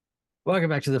Welcome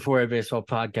back to the 4A Baseball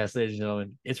Podcast, ladies and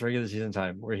gentlemen. It's regular season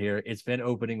time. We're here. It's been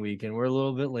opening week, and we're a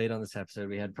little bit late on this episode.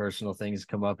 We had personal things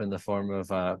come up in the form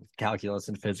of calculus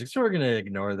and physics, so we're going to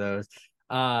ignore those.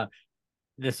 Uh,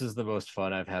 this is the most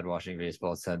fun I've had watching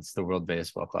baseball since the World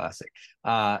Baseball Classic.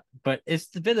 But it's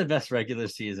been the best regular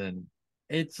season.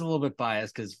 It's a little bit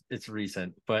biased because it's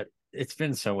recent, but it's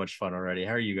been so much fun already.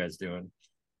 How are you guys doing?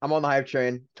 I'm on the hype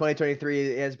train.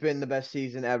 2023 has been the best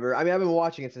season ever. I mean, I've been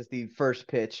watching it since the first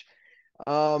pitch.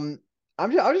 Um,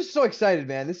 I'm just so excited,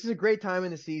 man. This is a great time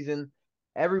in the season.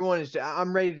 Everyone is.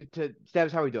 I'm ready to.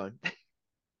 Stabs, how are we doing?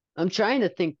 I'm trying to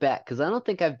think back because I don't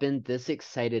think I've been this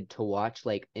excited to watch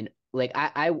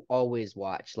I always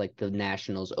watch like the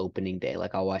Nationals opening day.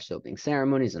 Like I'll watch the opening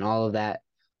ceremonies and all of that.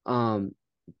 Um,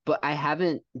 but I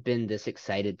haven't been this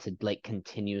excited to like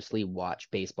continuously watch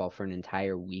baseball for an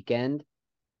entire weekend,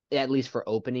 at least for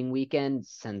opening weekend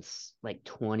since like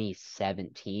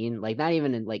 2017. Like not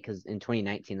even in like because in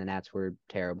 2019 the Nats were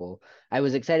terrible. I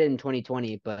was excited in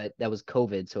 2020, but that was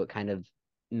COVID, so it kind of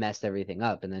messed everything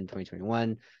up. And then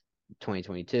 2021,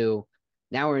 2022.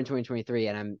 Now we're in 2023,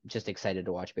 and I'm just excited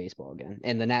to watch baseball again.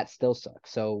 And the Nats still suck.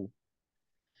 So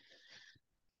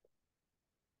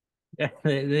Yeah,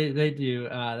 they do.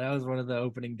 That was one of the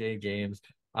opening day games.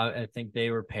 I think they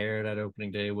were paired at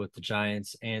opening day with the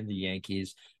Giants and the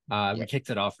Yankees. We yeah, kicked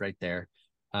it off right there.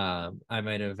 I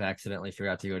might have accidentally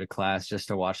forgot to go to class just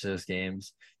to watch those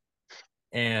games.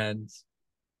 And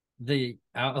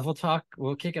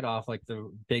we'll kick it off like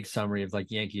the big summary of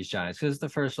like Yankees Giants because it's the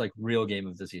first like real game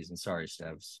of the season. Sorry,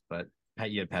 Stevs, but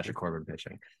you had Patrick Corbin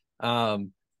pitching.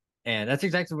 Um, and that's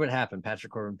exactly what happened.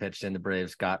 Patrick Corbin pitched and the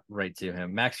Braves got right to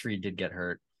him. Max Fried did get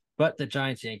hurt, but the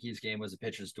Giants Yankees game was a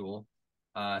pitcher's duel.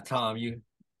 Tom, you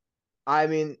I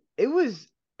mean, it was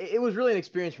really an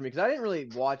experience for me because I didn't really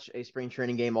watch a spring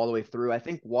training game all the way through. I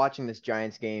think watching this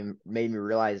Giants game made me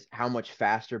realize how much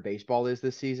faster baseball is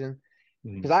this season.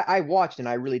 Mhm. Because I watched and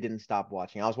I really didn't stop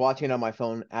watching. I was watching it on my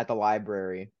phone at the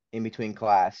library in between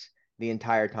class the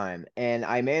entire time. And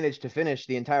I managed to finish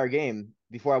the entire game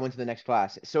before I went to the next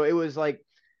class. So it was like,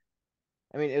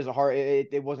 I mean, it was a hard,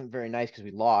 it wasn't very nice because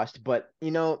we lost, but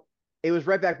it was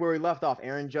right back where we left off.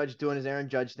 Aaron Judge doing his Aaron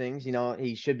Judge things.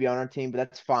 He should be on our team, but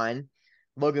that's fine.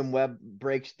 Logan Webb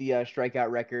breaks the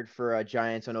strikeout record for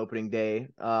Giants on opening day,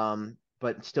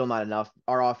 but still not enough.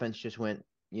 Our offense just went,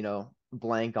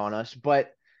 blank on us.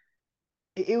 But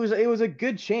it was a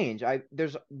good change.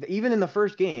 There's even in the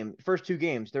first two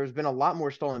games, there's been a lot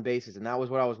more stolen bases, and that was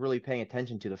what I was really paying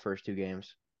attention to the first two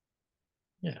games.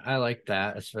 Yeah, I like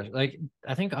that. Especially like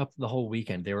I think up the whole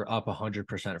weekend they were up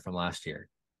 100% from last year.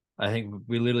 I think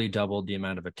we literally doubled the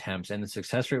amount of attempts, and the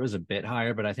success rate was a bit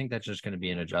higher, but I think that's just going to be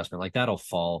an adjustment. Like that'll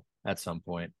fall at some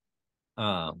point.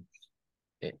 Um,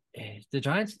 the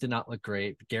Giants did not look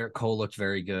great. Garrett Cole looked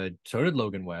very good. So did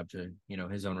Logan Webb, to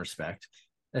his own respect.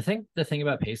 I think the thing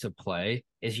about pace of play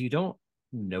is you don't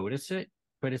notice it,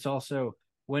 but it's also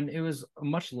when it was a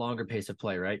much longer pace of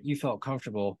play, right? You felt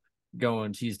comfortable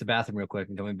going to use the bathroom real quick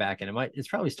and coming back, and it's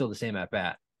probably still the same at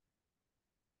bat.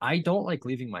 I don't like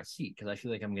leaving my seat because I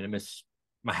feel like I'm gonna miss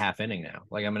my half inning now.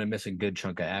 Like I'm gonna miss a good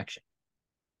chunk of action.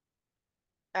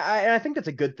 And I think that's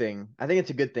a good thing. I think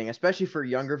it's a good thing, especially for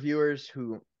younger viewers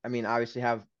who, I mean, obviously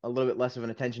have a little bit less of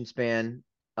an attention span.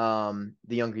 The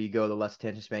younger you go, the less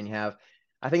attention span you have.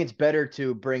 I think it's better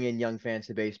to bring in young fans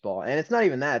to baseball. And it's not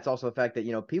even that. It's also the fact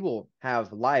that, people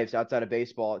have lives outside of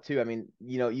baseball too. I mean,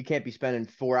 you can't be spending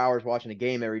 4 hours watching a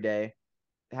game every day.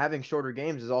 Having shorter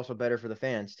games is also better for the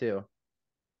fans too.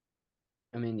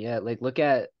 I mean, yeah, like look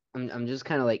at I'm just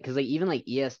kind of like because like even like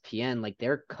ESPN, like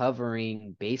they're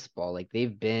covering baseball. Like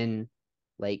they've been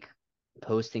like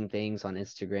posting things on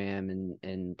Instagram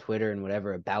and Twitter and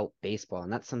whatever about baseball,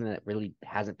 and that's something that really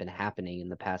hasn't been happening in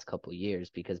the past couple of years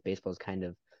because baseball's kind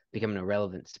of becoming a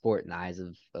relevant sport in the eyes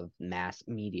of mass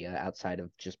media outside of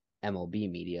just MLB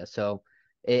media. So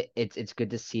it's good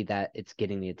to see that it's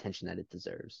getting the attention that it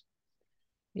deserves.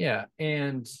 Yeah,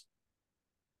 and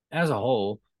as a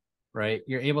whole, right,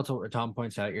 you're able to, Tom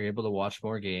points out, you're able to watch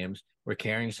more games. We're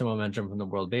carrying some momentum from the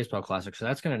World Baseball Classic, so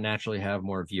that's going to naturally have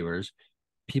more viewers.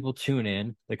 People tune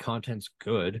in, the content's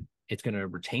good. It's going to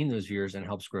retain those viewers and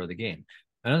helps grow the game.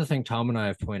 Another thing Tom and I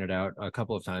have pointed out a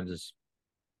couple of times is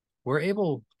we're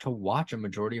able to watch a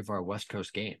majority of our West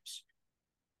Coast games.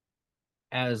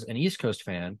 As an East Coast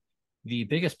fan, the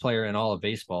biggest player in all of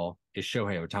baseball is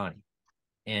Shohei Ohtani.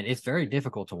 And it's very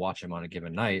difficult to watch him on a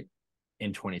given night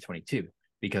in 2022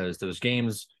 because those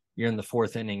games, you're in the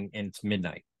fourth inning and it's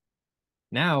midnight.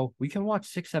 Now we can watch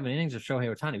 6, 7 innings of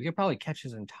Shohei Ohtani. We could probably catch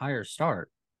his entire start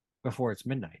before it's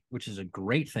midnight, which is a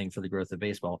great thing for the growth of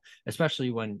baseball,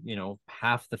 especially when,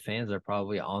 half the fans are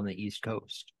probably on the East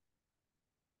Coast.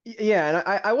 Yeah,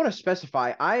 and I want to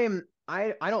specify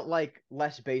I don't like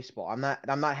less baseball. I'm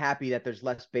not happy that there's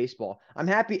less baseball. I'm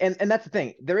happy, and that's the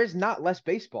thing. There is not less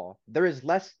baseball. There is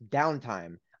less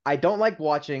downtime. I don't like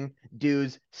watching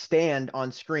dudes stand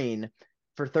on screen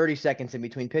for 30 seconds in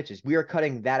between pitches. We are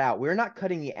cutting that out. We're not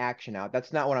cutting the action out.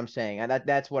 That's not what I'm saying. And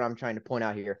that's what I'm trying to point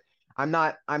out here. I'm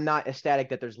not ecstatic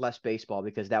that there's less baseball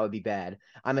because that would be bad.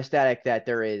 I'm ecstatic that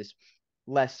there is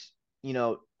less,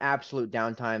 absolute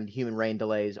downtime, human rain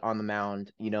delays on the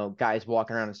mound, guys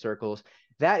walking around in circles.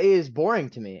 That is boring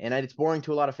to me, and it's boring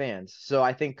to a lot of fans. So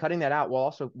I think cutting that out while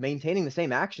also maintaining the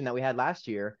same action that we had last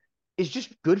year is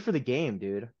just good for the game,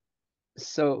 dude.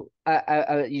 So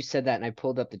you said that, and I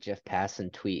pulled up the Jeff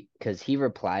Passan tweet because he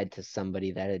replied to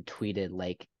somebody that had tweeted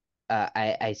like,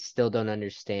 I still don't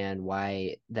understand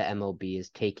why the MLB is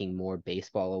taking more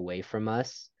baseball away from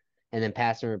us. And then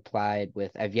Passan replied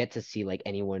with, I've yet to see like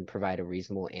anyone provide a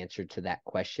reasonable answer to that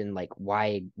question. Like,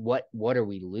 why? What are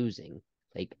we losing?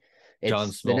 Like, John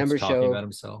it's the Smoltz numbers talking show. about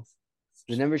himself.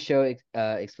 The numbers show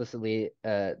explicitly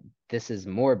this is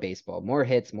more baseball, more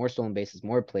hits, more stolen bases,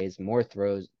 more plays, more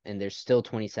throws, and there's still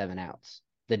 27 outs.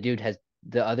 The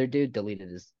other dude deleted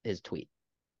his tweet.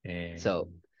 So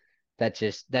And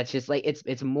that's just like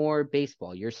it's more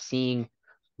baseball. You're seeing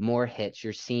more hits,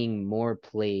 you're seeing more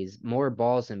plays, more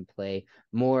balls in play,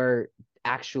 more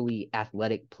actually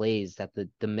athletic plays that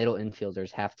the middle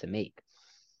infielders have to make.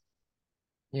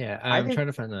 yeah, I I'm think trying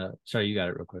to find the. Sorry, you got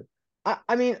it real quick.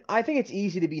 I mean, I think it's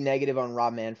easy to be negative on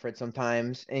Rob Manfred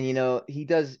sometimes, and he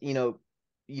does,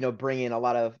 bring in a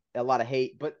lot of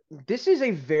hate, but this is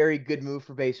a very good move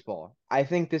for baseball. I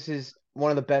think this is one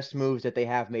of the best moves that they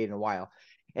have made in a while.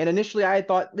 And initially I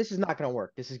thought this is not going to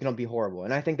work. This is going to be horrible.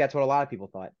 And I think that's what a lot of people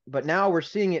thought. But now we're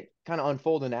seeing it kind of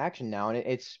unfold in action now,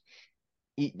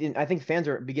 and I think fans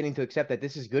are beginning to accept that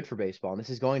this is good for baseball and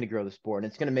this is going to grow the sport and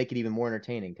it's going to make it even more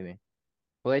entertaining to me.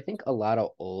 Well, I think a lot of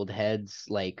old heads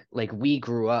like we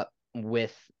grew up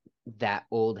with that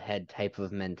old head type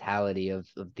of mentality of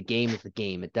the game is the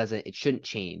game. It shouldn't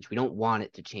change. We don't want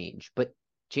it to change, but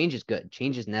change is good.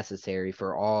 Change is necessary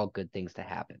for all good things to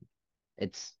happen.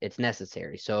 It's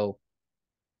necessary. So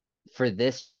for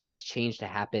this change to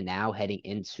happen now heading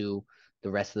into the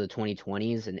rest of the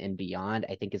 2020s and beyond,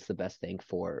 I think it's the best thing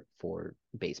for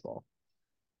baseball.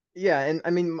 Yeah, and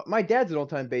I mean, my dad's an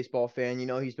old-time baseball fan.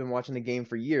 He's been watching the game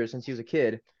for years since he was a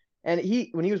kid. And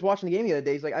when he was watching the game the other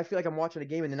day, he's like, I feel like I'm watching a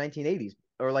game in the 1980s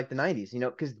or like the 90s,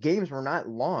 because games were not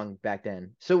long back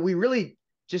then. So we really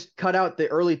just cut out the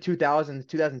early 2000s,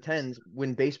 2010s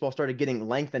when baseball started getting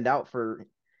lengthened out for,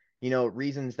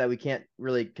 reasons that we can't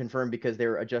really confirm because they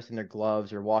were adjusting their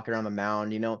gloves or walking around the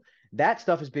mound. That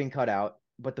stuff is being cut out,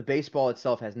 but the baseball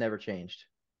itself has never changed.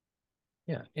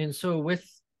 Yeah, and so with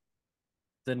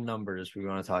the numbers we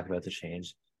want to talk about the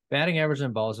change, batting average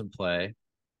and balls in play,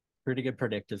 pretty good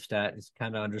predictive stat. It's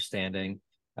kind of understanding.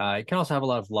 It can also have a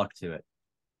lot of luck to it,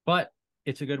 but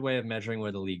it's a good way of measuring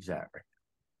where the league's at. Right?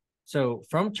 So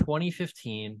from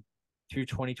 2015 through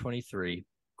 2023,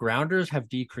 grounders have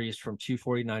decreased from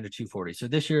 249 to 240. So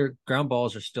this year, ground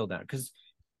balls are still down because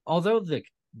although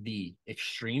the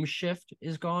extreme shift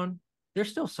is gone, there's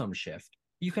still some shift.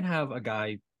 You can have a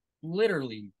guy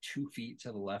literally 2 feet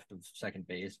to the left of second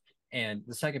base, and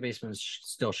the second baseman is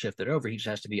still shifted over. He just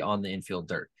has to be on the infield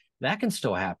dirt. That can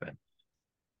still happen.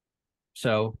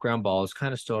 So ground balls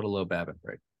kind of still at a low BABIP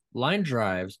rate. Line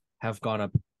drives have gone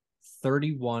up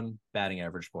 31 batting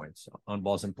average points on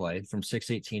balls in play from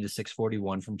 618 to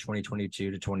 641 from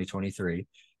 2022 to 2023.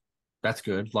 That's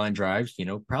good. Line drives,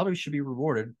 probably should be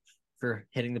rewarded for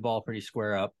hitting the ball pretty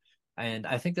square up. And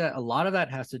I think that a lot of that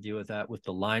has to do with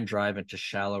the line drive into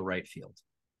shallow right field.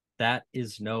 That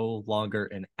is no longer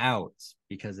an out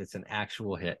because it's an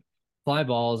actual hit. Fly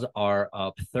balls are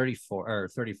up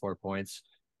 34 points.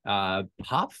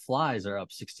 Pop flies are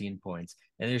up 16 points.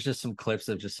 And there's just some clips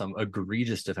of just some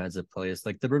egregious defensive plays.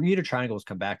 Like the Bermuda Triangles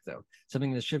come back, though.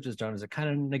 Something the shift has done is it kind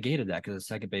of negated that because the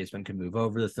second baseman can move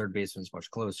over, the third baseman's much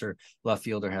closer, left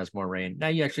fielder has more rain. Now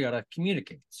you actually got to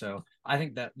communicate. So I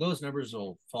think that those numbers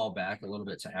will fall back a little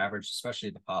bit to average,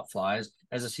 especially the pop flies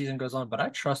as the season goes on. But I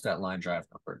trust that line drive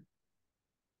number.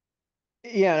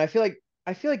 Yeah, and I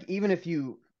feel like even if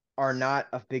you are not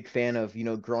a big fan of,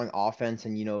 growing offense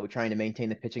and, trying to maintain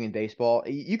the pitching in baseball,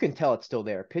 you can tell it's still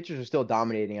there. Pitchers are still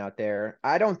dominating out there.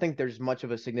 I don't think there's much of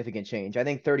a significant change. I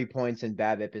think 30 points in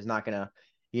BABIP is not gonna,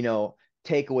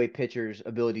 take away pitchers'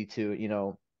 ability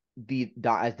to, be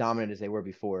as dominant as they were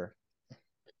before.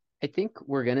 I think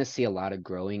we're gonna see a lot of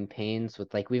growing pains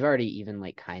with like we've already even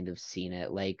like kind of seen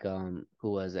it. Like who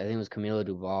was I think it was Camilo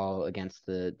Duvall against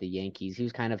the Yankees. He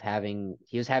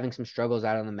was having some struggles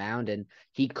out on the mound and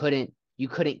he couldn't you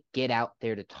couldn't get out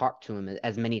there to talk to him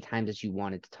as many times as you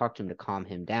wanted to talk to him to calm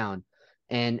him down.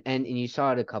 And you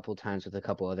saw it a couple times with a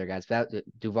couple other guys. But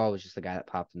Duvall was just the guy that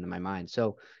popped into my mind.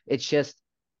 So it's just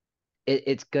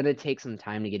it's gonna take some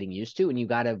time to getting used to, and you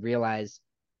gotta realize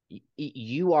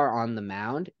you are on the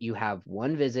mound. You have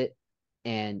one visit,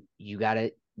 and you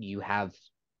have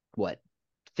what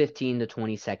 15 to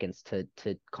 20 seconds to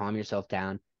calm yourself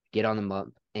down, get on the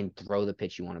bump, and throw the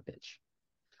pitch you want to pitch.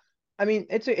 I mean,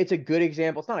 it's a good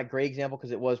example. It's not a great example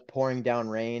because it was pouring down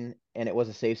rain and it was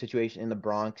a safe situation in the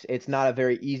Bronx. It's not a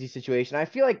very easy situation. I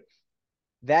feel like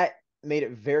that made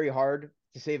it very hard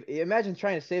to save. Imagine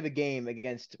trying to save a game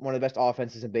against one of the best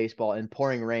offenses in baseball in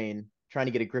pouring rain, trying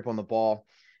to get a grip on the ball.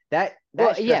 That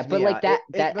Well, yeah, stressed but me like out. that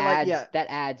But like, adds yeah, that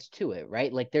adds to it,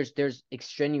 right? Like there's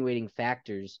extenuating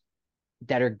factors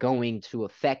that are going to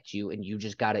affect you, and you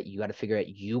gotta figure out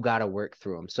you gotta work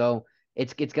through them. So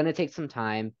it's gonna take some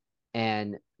time.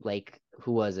 And like,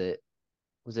 who was it?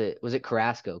 Was it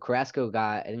Carrasco? Carrasco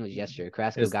got, I think it was yesterday.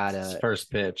 Carrasco His got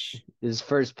first pitch. his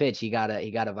first pitch. He got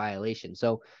a violation.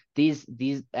 So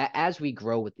as we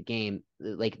grow with the game,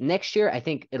 like next year, I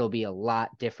think it'll be a lot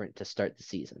different to start the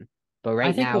season. But I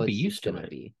right think now, we'll be it's used to gonna it.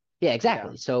 be, yeah, yeah.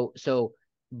 exactly. So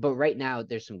but right now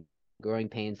there's some growing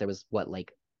pains. There was what,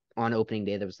 like on opening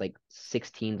day there was like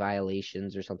 16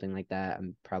 violations or something like that.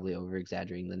 I'm probably over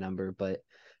exaggerating the number, but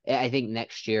I think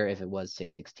next year if it was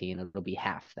 16, it'll be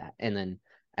half that. And then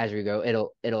as we go,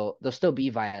 there'll still be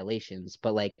violations,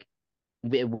 but like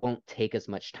it won't take as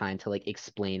much time to like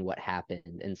explain what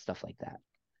happened and stuff like that.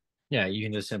 Yeah, you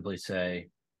can just simply say,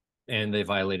 and they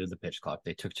violated the pitch clock.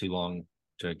 They took too long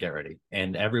to get ready.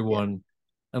 And Yeah. everyone,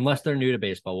 unless they're new to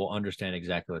baseball, will understand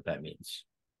exactly what that means.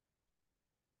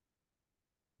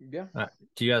 Yeah. All right.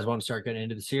 Do you guys want to start getting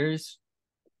into the series?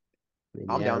 I mean,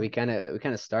 I'm yeah, down. we kind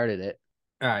of started it.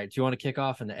 All right. Do you want to kick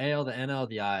off in the AL, the NL,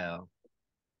 the IL?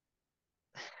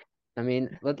 I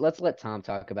mean, let's let Tom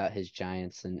talk about his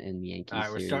Giants and All Yankees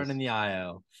right, we're starting in series. the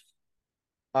IL.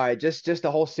 All right, just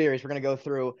the whole series. We're gonna go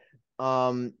through.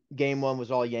 Game one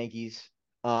was all Yankees.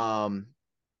 Um,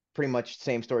 pretty much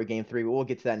same story. Game three, but we'll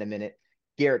get to that in a minute.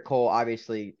 Garrett Cole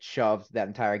obviously shoved that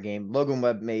entire game. Logan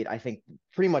Webb made, I think,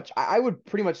 pretty much. I would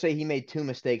pretty much say he made two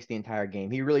mistakes the entire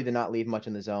game. He really did not leave much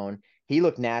in the zone. He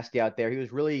looked nasty out there. He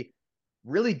was really,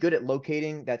 really good at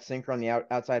locating that sinker on the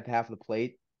outside half of the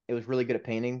plate. It was really good at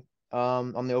painting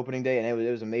on the opening day, and it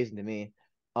was amazing to me.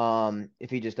 If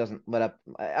he just doesn't let up.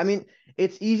 I mean,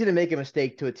 it's easy to make a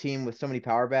mistake to a team with so many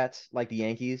power bats like the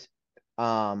Yankees.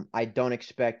 I don't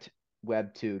expect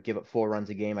Webb to give up 4 runs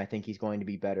a game. I think he's going to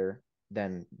be better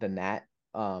than that.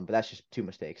 But that's just two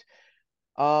mistakes.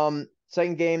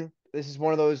 Second game, this is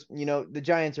one of those, the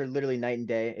Giants are literally night and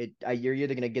day. You're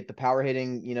either gonna get the power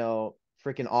hitting,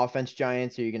 freaking offense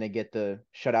Giants, or you're gonna get the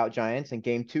shutout Giants. And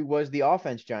game two was the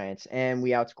offense Giants, and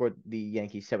we outscored the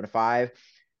Yankees 7-5.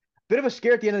 Bit of a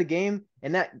scare at the end of the game,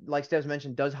 and that, like Steves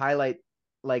mentioned, does highlight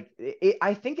like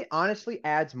I think it honestly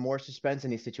adds more suspense in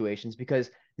these situations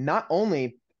because not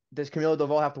only does Camilo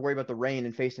Doval have to worry about the rain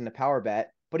and facing the power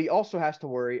bat, but he also has to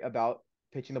worry about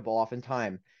pitching the ball off in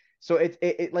time. So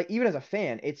it like even as a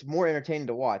fan, it's more entertaining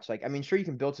to watch. Like I mean, sure you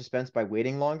can build suspense by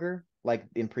waiting longer, like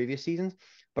in previous seasons,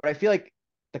 but I feel like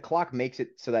the clock makes it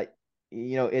so that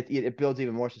it builds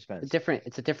even more suspense.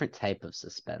 It's a different type of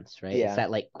suspense, right? It's Yeah.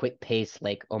 that like quick pace,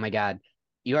 like, oh my God,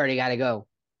 you already gotta go.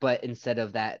 But instead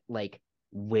of that, like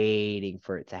waiting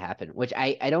for it to happen, which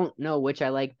I don't know which I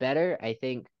like better. I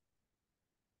think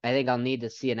I'll need to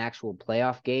see an actual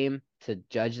playoff game to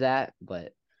judge that,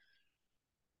 but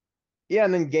Yeah,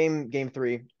 and then game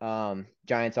three,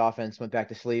 Giants offense went back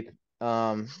to sleep.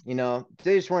 They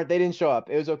didn't show up.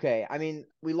 It was okay. I mean,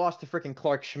 we lost to freaking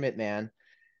Clark Schmidt, man.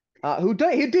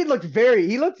 He did look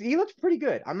he looked pretty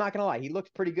good. I'm not gonna lie, he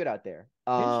looked pretty good out there.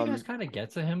 Didn't you guys kind of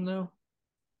get to him though?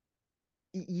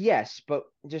 Yes, but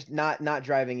just not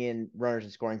driving in runners in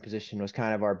scoring position was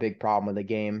kind of our big problem with the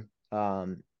game.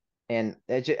 And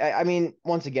I mean,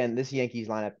 once again, this Yankees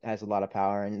lineup has a lot of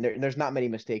power, and there's not many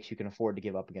mistakes you can afford to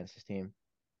give up against this team.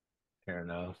 Fair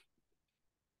enough.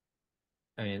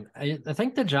 I mean, I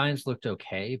think the Giants looked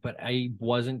okay, but I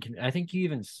wasn't. I think you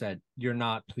even said you're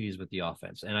not pleased with the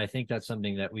offense, and I think that's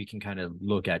something that we can kind of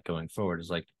look at going forward. Is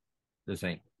like this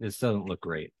doesn't look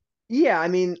great. Yeah, I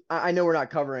mean, I know we're not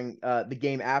covering the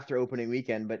game after opening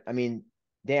weekend, but I mean,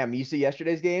 damn, you see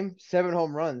yesterday's game, 7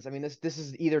 home runs. I mean, this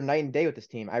is either night and day with this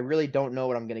team. I really don't know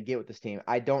what I'm gonna get with this team.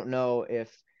 I don't know if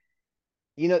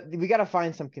we got to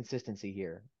find some consistency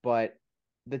here. But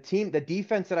the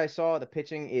defense that I saw, the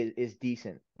pitching is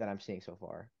decent that I'm seeing so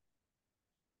far.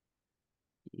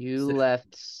 You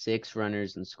left 6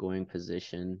 runners in scoring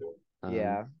position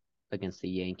Yeah. against the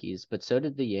Yankees, but so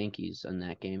did the Yankees in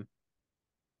that game.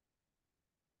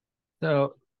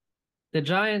 So the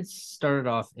Giants started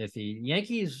off iffy.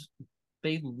 Yankees,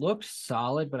 they looked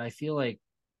solid, but I feel like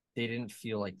they didn't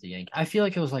feel like the Yankees. I feel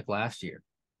like it was like last year,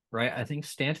 right? I think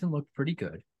Stanton looked pretty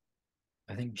good.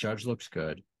 I think Judge looks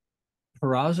good.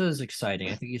 Peraza is exciting.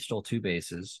 I think he stole 2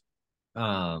 bases.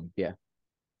 Yeah.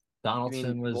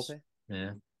 Donaldson was Volpe?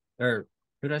 yeah. Or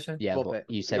who did I say? Yeah, Volpe.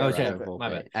 you said Oh, Yeah, yeah, Volpe. my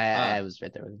bad. I was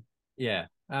right there with him. Yeah.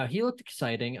 He looked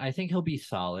exciting. I think he'll be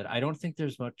solid. I don't think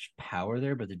there's much power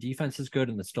there, but the defense is good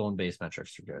and the stolen base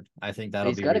metrics are good. I think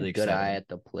that'll He's be got really a good exciting. eye at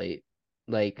the plate.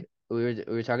 Like we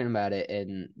were talking about it,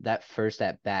 and that first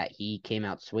at bat, he came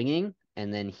out swinging,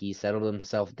 and then he settled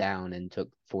himself down and took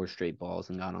 4 straight balls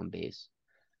and got on base.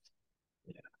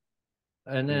 Yeah.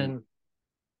 And then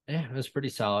yeah, it was pretty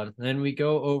solid. Then we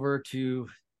go over to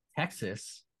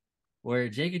Texas, where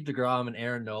Jacob deGrom and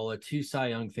Aaron Nola, 2 Cy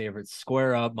Young favorites,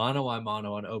 square up mano a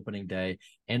mano on opening day,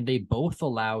 and they both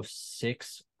allow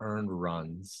 6 earned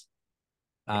runs.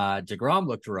 deGrom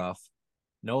looked rough,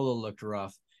 Nola looked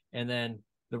rough, and then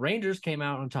the Rangers came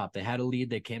out on top. They had a lead.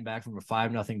 They came back from a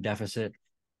 5-0 deficit,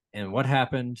 and what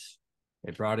happened?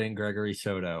 They brought in Gregory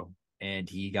Soto, and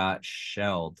he got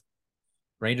shelled.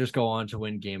 Rangers go on to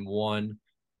win Game 1,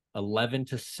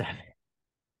 11-7.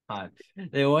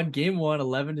 They won Game 1,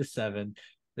 11-7.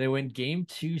 They win Game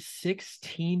 2,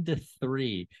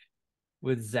 16-3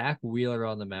 with Zach Wheeler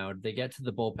on the mound. They get to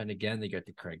the bullpen again. They get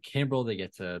to Craig Kimbrell. They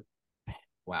get to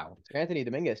Anthony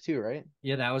Dominguez too, right?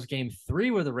 Yeah, that was Game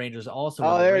 3 where the Rangers also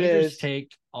Oh, the there it Rangers is.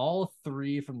 take all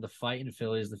 3 from the fighting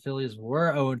Phillies. The Phillies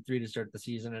were 0-3 to start the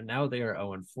season, and now they are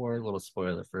 0-4. A little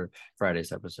spoiler for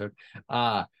Friday's episode.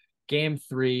 Game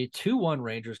 3, 2-1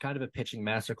 Rangers, kind of a pitching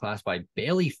masterclass by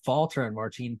Bailey Falter and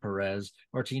Martin Perez.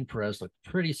 Martin Perez looked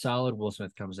pretty solid. Will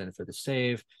Smith comes in for the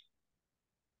save.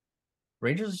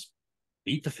 Rangers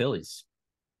beat the Phillies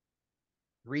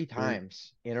 3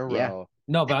 times in a Yeah. row.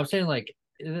 No, but I'm saying like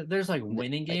there's like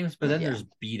winning games, but then yeah. there's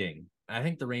beating. I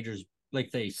think the Rangers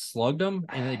they slugged them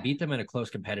and they beat them in a close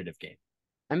competitive game.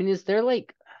 I mean, is there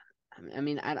like,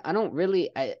 I don't really,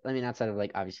 I mean, outside of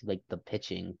like obviously like the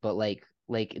pitching, but like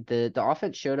the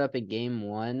offense showed up in Game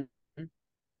 1,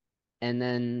 and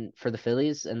then for the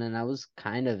Phillies, and then that was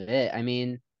kind of it. I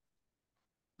mean,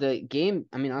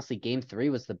 honestly, Game 3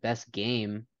 was the best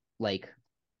game. Like,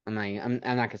 I'm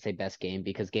not gonna say best game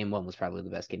because Game 1 was probably the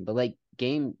best game, but like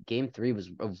Game 3 was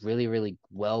a really really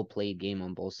well played game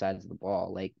on both sides of the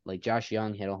ball. Like Josh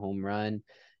Young hit a home run,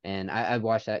 and I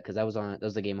watched that because that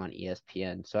was a game on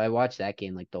ESPN, so I watched that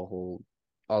game like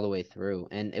all the way through,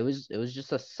 and it was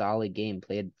just a solid game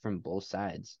played from both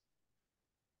sides.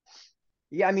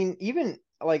 Yeah, I mean, even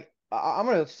like I'm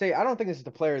gonna say I don't think this is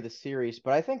the player of the series,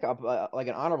 but I think like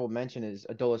an honorable mention is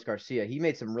Adolis Garcia. He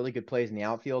made some really good plays in the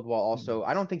outfield, while also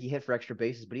I don't think he hit for extra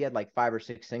bases, but he had like 5 or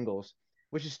 6 singles,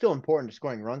 which is still important to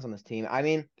scoring runs on this team. I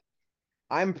mean,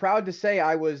 I'm proud to say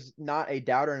I was not a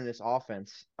doubter in this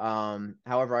offense.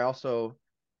 However, I also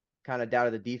kind of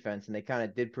doubted the defense, and they kind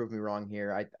of did prove me wrong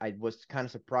here. I was kind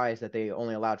of surprised that they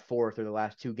only allowed 4 through the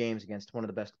last 2 games against one of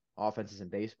the best offenses in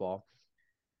baseball.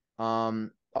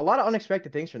 A lot of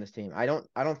unexpected things from this team. I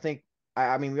don't think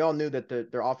I mean we all knew that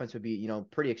their offense would be,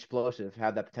 pretty explosive,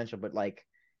 have that potential, but like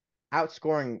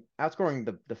outscoring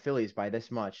the Phillies by this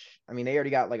much. I mean, they already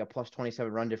got like a plus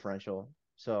 27 run differential.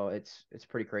 So it's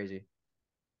pretty crazy.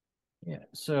 Yeah.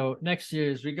 So next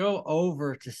series we go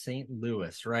over to St.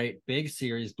 Louis, right? Big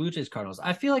series, Blue Jays Cardinals.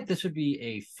 I feel like this would be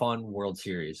a fun World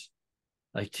Series.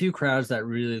 Like 2 crowds that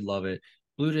really love it.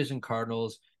 Blue Jays and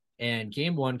Cardinals. And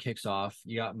Game 1 kicks off.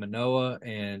 You got Manoah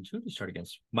and who did you start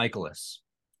against? Michaelis.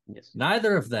 Yes.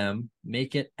 Neither of them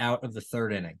make it out of the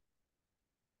 3rd inning.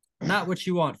 Not what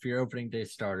you want for your opening day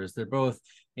starters. They're both,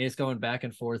 it's going back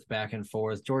and forth, back and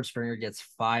forth. George Springer gets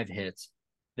 5 hits.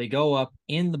 They go up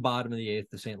in the bottom of the 8th,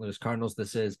 the St. Louis Cardinals,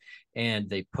 this is, and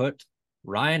they put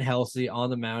Ryan Helsley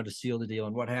on the mound to seal the deal.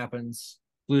 And what happens?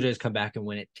 Blue Jays come back and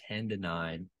win it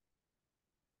 10-9.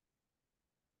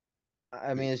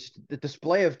 I mean, it's the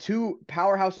display of 2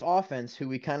 powerhouse offense who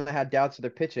we kind of had doubts of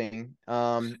their pitching.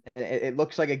 It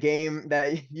looks like a game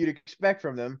that you'd expect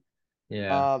from them.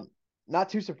 Yeah. Not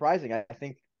too surprising. I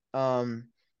think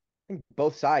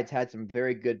both sides had some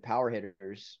very good power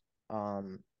hitters.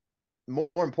 More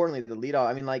importantly, the leadoff.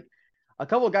 I mean, like a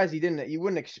couple of guys you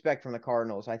wouldn't expect from the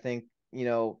Cardinals. I think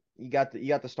you got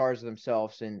the stars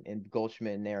themselves in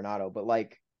Goldschmidt and Arenado, but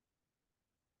like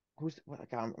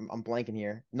God, I'm blanking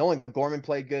here. Nolan Gorman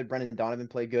played good. Brendan Donovan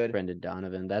played good. Brendan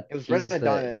Donovan. It was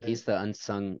Brendan He's Donovan.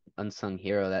 the unsung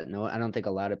hero that I don't think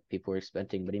a lot of people were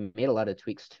expecting, but he made a lot of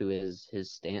tweaks to his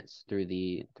stance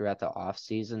throughout the off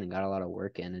season and got a lot of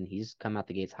work in, and he's come out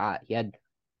the gates hot. He had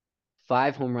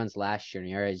 5 home runs last year,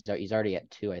 and he's already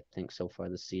at 2, I think, so far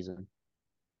this season.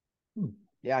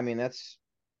 Yeah, I mean that's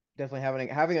definitely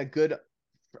having a good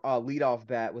leadoff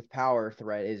bat with power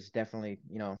threat is definitely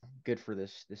good for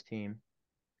this team.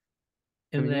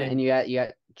 And then you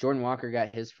got Jordan Walker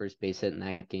got his first base hit in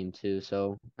that game too.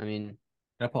 So I mean,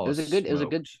 that ball it was a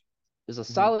Mm-hmm.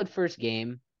 solid first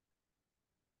game.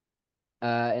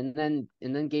 And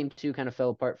then game 2 kind of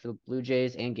fell apart for the Blue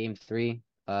Jays, and game 3.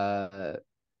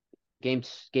 Game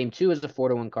 2 was a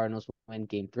 4-1 Cardinals win.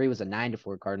 Game 3 was a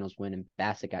 9-4 Cardinals win, and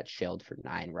Bassett got shelled for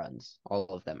 9 runs, all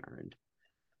of them earned.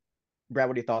 Brad,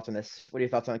 what are your thoughts on this? What are your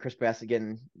thoughts on Chris Bassett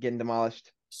getting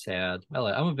demolished? Sad.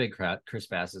 I'm a big Chris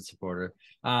Bassett supporter.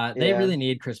 They Yeah. really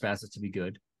need Chris Bassett to be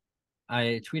good.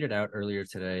 I tweeted out earlier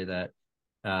today that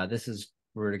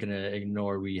we're gonna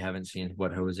ignore we haven't seen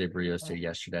what Jose Barrios did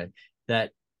yesterday.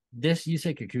 That this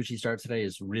Yusei Kikuchi start today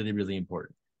is really, really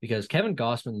important because Kevin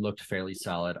Gossman looked fairly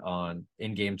solid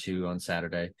in game 2 on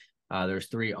Saturday. There's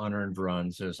 3 unearned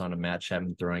runs. It was on a Matt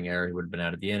Chapman throwing error. He would have been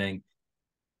out of the inning.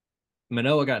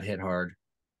 Manoah got hit hard.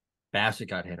 Bassett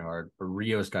got hit hard,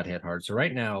 Rios got hit hard. So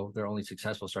right now, their only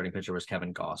successful starting pitcher was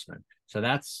Kevin Gossman. So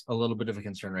that's a little bit of a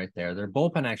concern right there. Their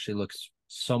bullpen actually looks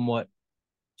somewhat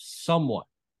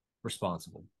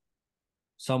responsible,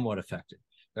 somewhat effective.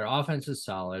 Their offense is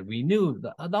solid. We knew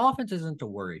the offense isn't a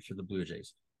worry for the Blue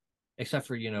Jays, except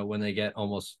for when they get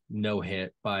almost no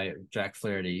hit by Jack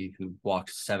Flaherty, who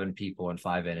walked 7 people in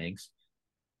 5 innings.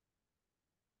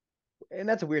 And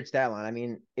that's a weird stat line. I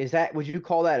mean, would you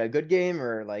call that a good game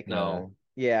or like No.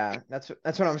 Yeah, that's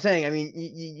what I'm saying. I mean,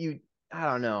 you I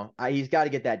don't know. He's got to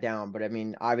get that down, but I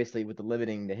mean, obviously with the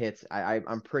limiting the hits,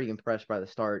 I'm pretty impressed by the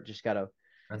start. Just gotta.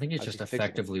 I think he's obviously just fix it.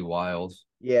 effectively wild.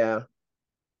 Yeah.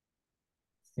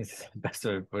 It's the best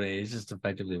way of putting it. He's just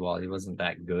effectively wild. He wasn't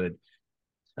that good.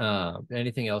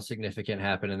 Anything else significant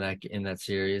happen in that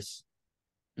series?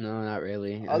 No, not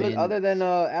really. Other than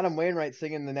Adam Wainwright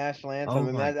singing the national anthem, Oh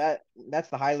and my! that's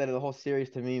the highlight of the whole series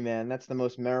to me, man. That's the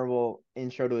most memorable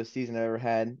intro to a season I've ever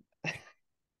had.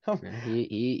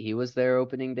 He was their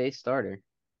opening day starter.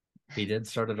 He did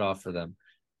start it off for them.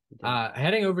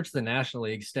 Heading over to the National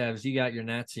League, Stevs, you got your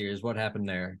Nat series. What happened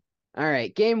there? All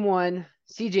right, game 1,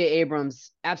 CJ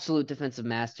Abrams, absolute defensive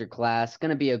masterclass,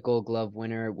 gonna be a Gold Glove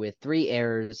winner with 3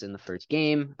 errors in the first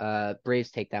game.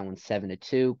 Braves take that one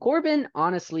 7-2. Corbin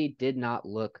honestly did not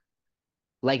look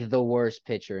like the worst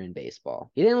pitcher in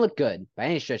baseball. He didn't look good by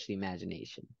any stretch of the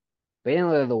imagination, but he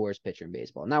didn't look like the worst pitcher in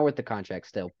baseball. Not worth the contract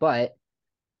still, but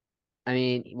I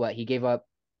mean, he gave up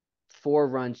 4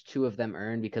 runs, 2 of them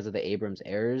earned because of the Abrams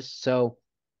errors. So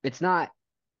it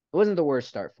wasn't the worst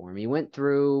start for him. He went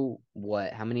through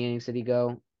how many innings did he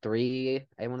go? 3,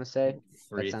 I want to say.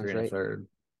 That sounds right. 3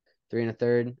 3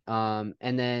 1/3.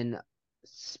 And then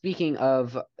speaking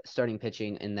of starting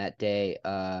pitching in that day,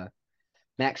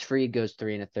 Max Fried goes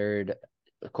 3 1/3.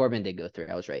 Corbin did go 3.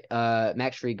 I was right.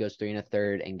 Max Fried goes 3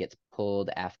 1/3 and gets pulled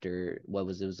after it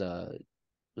was a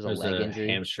leg injury.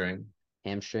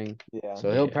 Hamstring. Yeah.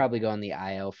 So he'll probably go on the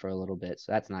IL for a little bit.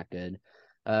 So that's not good.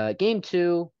 Game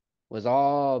 2 was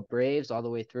all Braves all the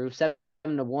way through.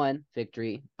 7-1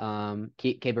 victory.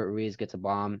 Keibert Ruiz gets a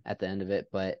bomb at the end of it,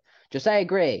 but Josiah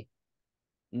Gray,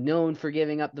 known for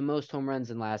giving up the most home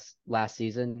runs in last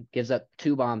season, gives up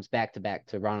 2 bombs back to back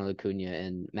to Ronald Acuna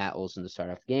and Matt Olson to start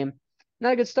off the game.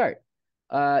 Not a good start.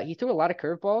 He threw a lot of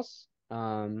curveballs,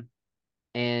 and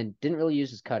didn't really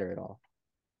use his cutter at all,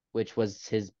 which was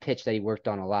his pitch that he worked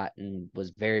on a lot and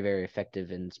was very, very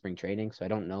effective in spring training. So I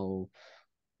don't know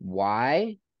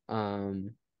why.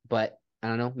 But I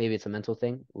don't know. Maybe it's a mental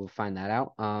thing. We'll find that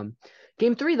out.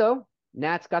 Game 3 though,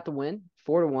 Nats got the win,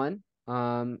 4-1.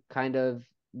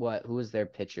 Who was their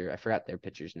pitcher? I forgot their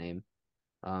pitcher's name.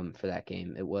 For that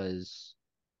game, it was.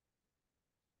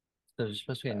 There's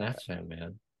supposed to be a Nats fan,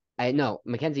 man. I know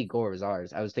Mackenzie Gore was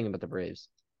ours. I was thinking about the Braves.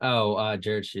 Oh,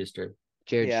 Jared Schuster.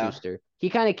 Schuster. He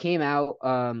kind of came out,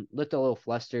 looked a little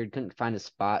flustered, couldn't find his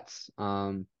spots.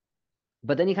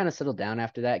 But then he kind of settled down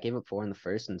after that, gave up 4 in the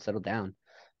first and settled down.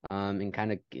 And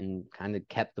kind of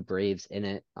kept the Braves in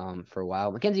it for a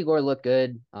while. Mackenzie Gore looked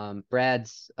good.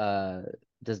 Brad's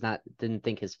didn't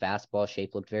think his fastball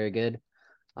shape looked very good.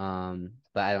 But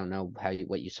I don't know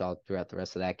what you saw throughout the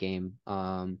rest of that game.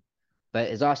 But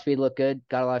his off speed looked good,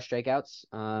 got a lot of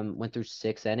strikeouts, went through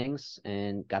 6 innings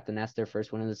and got the Nats their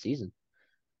first win of the season.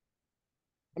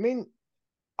 I mean,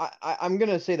 I'm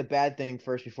gonna say the bad thing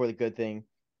first before the good thing.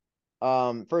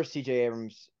 First, CJ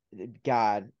Abrams,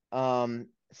 God.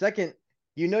 Second,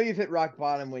 you've hit rock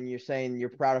bottom when you're saying you're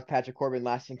proud of Patrick Corbin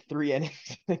lasting 3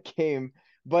 innings in a game.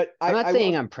 But I'm not I will.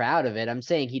 saying I'm proud of it. I'm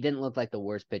saying he didn't look like the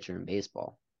worst pitcher in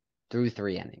baseball through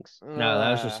 3 innings. No,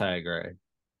 that was just Uh, Josiah Gray.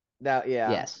 that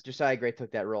yeah, Yes. Josiah Gray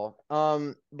took that role.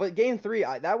 But game three,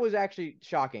 that was actually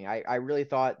shocking. I really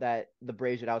thought that the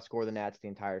Braves would outscore the Nats the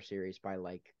entire series by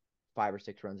like 5 or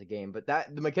 6 runs a game. But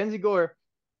the Mackenzie Gore,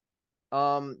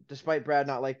 despite Brad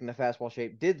not liking the fastball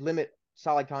shape, did limit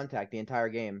solid contact the entire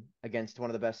game against one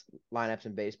of the best lineups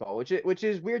in baseball, which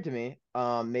is weird to me.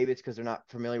 Maybe it's because they're not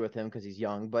familiar with him because he's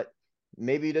young, but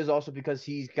maybe it is also because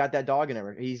he's got that dog in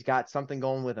him. He's got something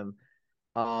going with him.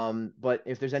 But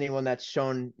if there's anyone that's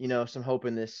shown, some hope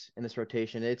in this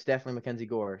rotation, it's definitely Mackenzie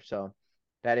Gore. So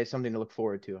that is something to look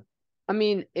forward to. I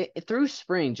mean, through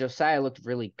spring, Josiah looked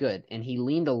really good, and he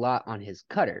leaned a lot on his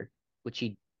cutter, which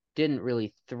he didn't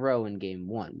really throw in game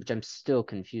one, which I'm still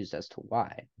confused as to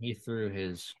why. He threw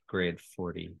his grade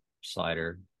 40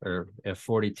 slider or a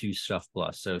 42 stuff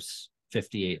plus, so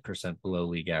 58% below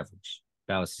league average.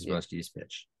 That was his Yeah. most used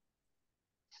pitch.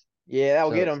 Yeah,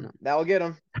 that'll get So him. no, That'll get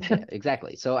him. yeah,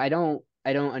 exactly. So I don't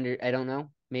know. You're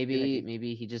Maybe Nicky.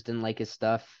 maybe he just didn't like his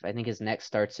stuff. I think his neck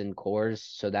starts in cores,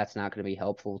 so that's not going to be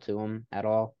helpful to him at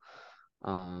all.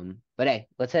 But hey,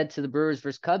 let's head to the Brewers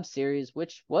versus Cubs series,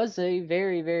 which was a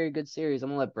very, very good series. I'm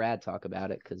gonna let Brad talk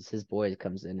about it because his boy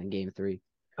comes in game three.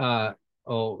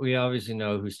 We obviously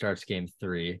know who starts game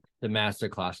three, the master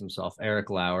class himself, Eric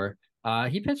Lauer.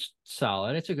 He pitched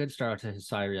solid. It's a good start to his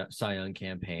Cy Young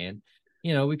campaign.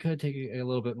 We could take a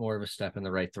little bit more of a step in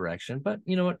the right direction, but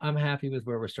you know what? I'm happy with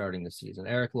where we're starting the season.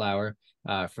 Eric Lauer,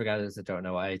 for guys that don't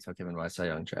know, I took him in my Cy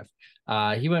Young draft.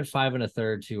 He went 5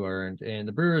 1/3, 2 earned, and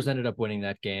the Brewers ended up winning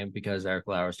that game because Eric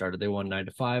Lauer started. They won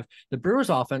 9-5. The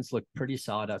Brewers offense looked pretty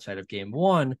solid outside of game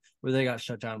one, where they got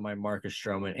shut down by Marcus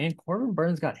Stroman, and Corbin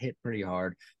Burns got hit pretty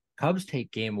hard. Cubs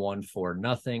take game one for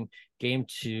nothing. Game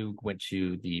two went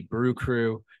to the Brew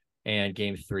Crew, and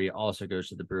game three also goes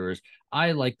to the Brewers.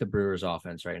 I like the Brewers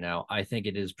offense right now. I think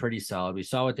it is pretty solid. We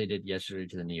saw what they did yesterday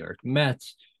to the New York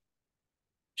Mets.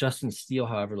 Justin Steele,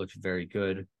 however, looks very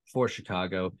good for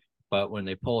Chicago, but when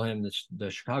they pull him,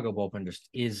 the Chicago bullpen just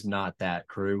is not that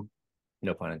crew.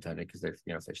 No pun intended, because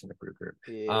they're facing the Brew Crew.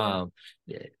 Yeah.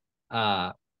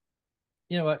 Yeah.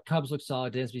 You know what? Cubs look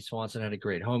solid. Dansby Swanson had a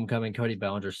great homecoming. Cody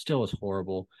Bellinger still is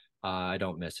horrible. I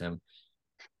don't miss him.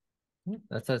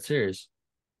 That's that series.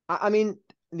 I mean,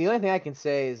 the only thing I can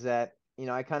say is that,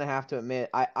 I kind of have to admit,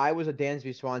 I was a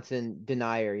Dansby Swanson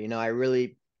denier. I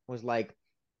really was like,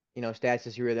 stats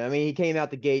this year. I mean, he came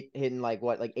out the gate hitting like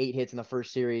 8 hits in the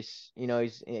first series.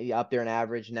 He's up there in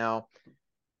average now.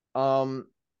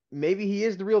 Maybe he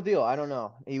is the real deal. I don't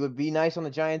know. He would be nice on the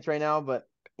Giants right now, but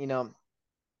what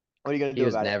are you gonna He do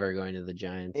was about it? never going to the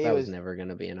Giants. He That was was never going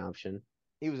to be an option.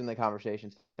 he was in the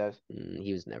conversation.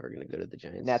 He was never going to go to the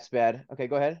That's Giants. bad. Okay,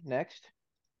 go ahead. Next.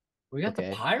 We got the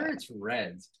Okay. Pirates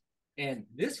Reds. And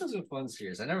this was a fun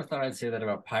series. I never thought I'd say that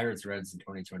about Pirates Reds in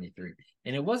 2023.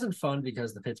 And it wasn't fun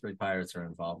because the Pittsburgh Pirates are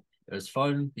involved. It was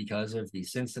fun because of the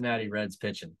Cincinnati Reds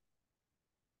pitching.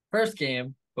 First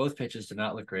game, both pitches did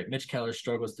not look great. Mitch Keller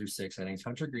struggles through 6 innings.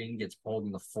 Hunter Green gets pulled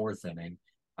in the fourth inning.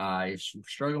 He's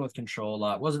struggling with control a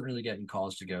lot. Wasn't really getting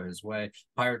calls to go his way.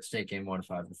 Pirates take game one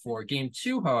 5-4. Game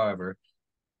two, however,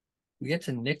 we get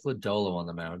to Nick Lodolo on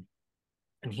the mound,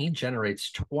 and he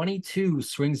generates 22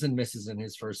 swings and misses in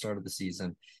his first start of the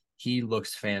season. He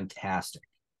looks fantastic.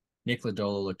 Nick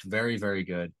Lodolo looked very, very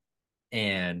good,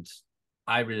 and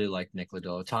I really like Nick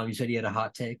Lodolo. Tom, you said he had a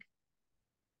hot take?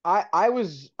 I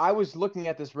was looking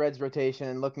at this Reds rotation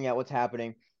and looking at what's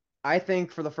happening. I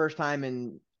think for the first time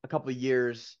in a couple of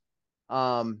years,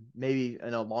 maybe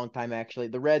in a long time actually,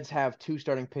 the Reds have two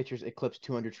starting pitchers eclipse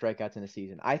 200 strikeouts in a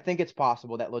season. I think it's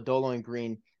possible that Lodolo and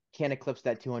Green can eclipse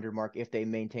that 200 mark if they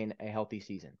maintain a healthy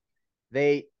season.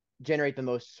 They generate the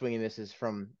most swing and misses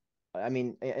from. I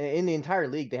mean, in the entire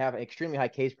league, they have an extremely high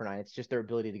Ks per nine. It's just their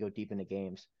ability to go deep into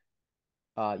games.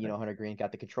 Hunter Green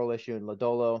got the control issue, and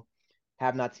Lodolo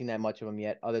have not seen that much of him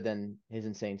yet, other than his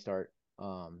insane start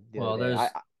the Well, other day.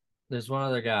 there's one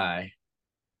other guy.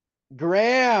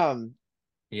 Graham,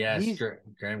 Yes, he's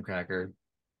Graham Cracker.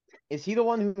 is he the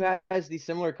one who has the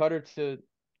similar cutter to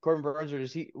Corbin Burns, or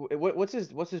is he? What's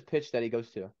his pitch that he goes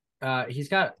to? He's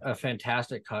got a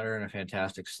fantastic cutter and a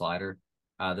fantastic slider.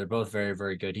 They're both very,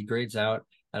 very good. He grades out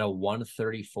at a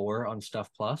 134 on Stuff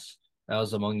Plus. That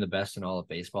was among the best in all of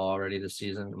baseball already this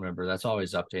season. Remember, that's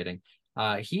always updating.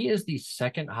 He is the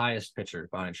second highest pitcher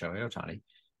behind Shohei Ohtani.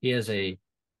 He has a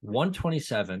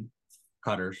 127,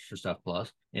 cutters for Stuff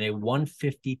Plus and a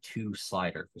 152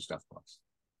 slider for Stuff Plus.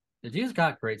 The dude's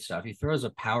got great stuff. He throws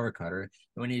a power cutter,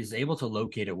 and when he's able to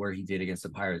locate it where he did against the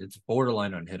Pirates, it's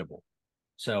borderline unhittable.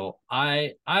 So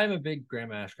I'm a big Graham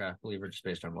Ashcraft believer just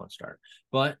based on one start.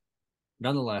 But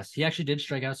nonetheless, he actually did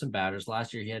strike out some batters.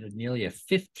 Last year, he had nearly a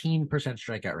 15%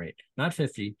 strikeout rate. Not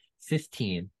 50,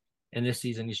 15. And this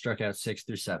season, he struck out 6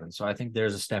 through 7. So I think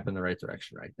there's a step in the right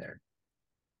direction right there.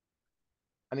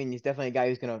 I mean, he's definitely a guy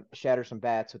who's going to shatter some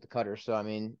bats with the cutter. So, I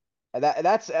mean,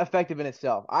 that's effective in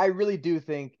itself. I really do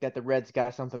think that the Reds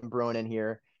got something brewing in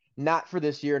here. Not for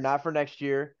this year, not for next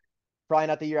year, probably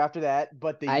not the year after that,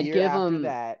 but the I'd year give after them,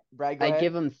 that. Brad, go I'd ahead.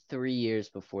 give them 3 years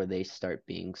before they start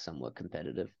being somewhat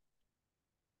competitive.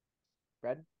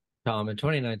 Brad? Tom, in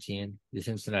 2019, the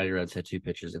Cincinnati Reds had 2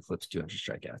 pitchers that flipped 200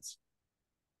 strikeouts.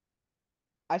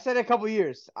 I said a couple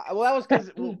years. Well, that was because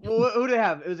who did they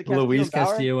have? It was a Castillo Luis and Bauer?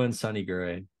 Castillo and Sonny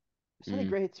Gray. Sonny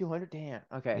Gray hit 200. Damn.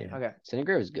 Okay. Yeah. Okay. Sonny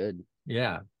Gray was good.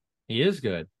 Yeah, he is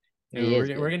good. He is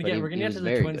good, We're gonna but get he to was the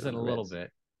very Twins good in on a the little Reds.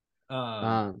 bit.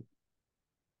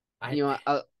 You want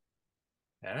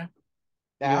Yeah.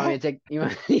 you want me to take you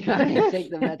want me to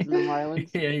take the Mets and the Marlins?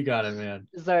 Yeah, you got it, man.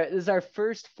 This is our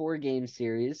first 4-game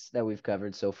series that we've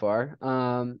covered so far.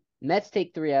 Mets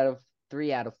take 3 out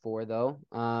of 4 though.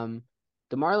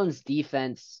 The Marlins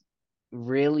defense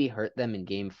really hurt them in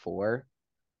game 4.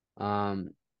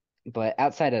 But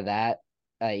outside of that,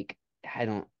 like I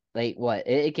don't like what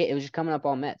it was just coming up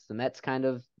all Mets. The Mets kind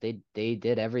of they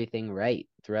did everything right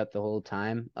throughout the whole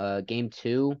time. Game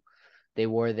 2, they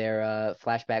wore their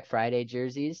Flashback Friday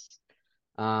jerseys.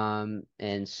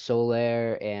 And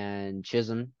Soler and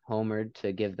Chisholm homered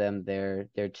to give them their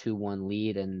 2-1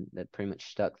 lead, and that pretty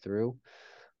much stuck through.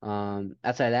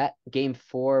 Outside of that, game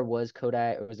 4 was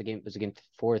Kodai, or was it game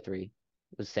 4 or 3? It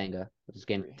was Senga. It was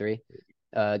game 3.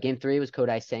 Game 3 was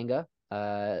Kodai Senga.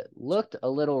 Looked a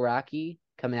little rocky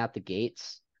coming out the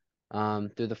gates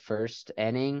through the first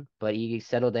inning, but he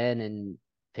settled in and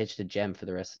pitched a gem for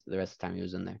the rest of the time he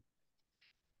was in there.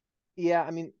 Yeah,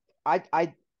 I mean, I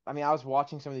was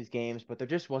watching some of these games, but there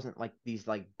just wasn't like these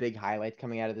like big highlights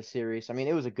coming out of the series. I mean,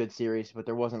 it was a good series, but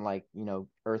there wasn't like,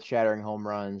 earth-shattering home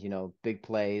runs, big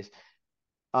plays.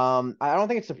 I don't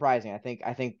think it's surprising. I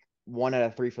think 1 out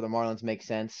of 3 for the Marlins makes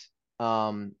sense.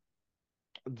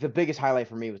 The biggest highlight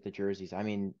for me was the jerseys. I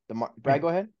mean, Brad, go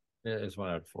ahead. It's 1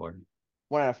 out of 4.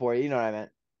 1 out of 4. You know what I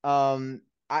meant.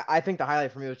 I think the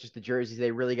highlight for me was just the jerseys.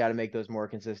 They really got to make those more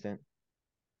consistent.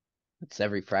 It's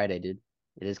every Friday, dude.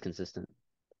 It is consistent.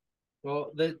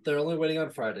 Well, they're only waiting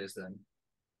on Fridays then.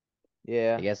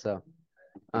 Yeah, I guess so.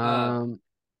 I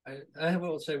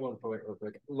will say one point real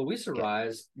quick. Luis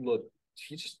Arraez, look,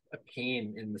 he's just a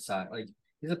pain in the side. Like,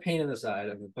 he's a pain in the side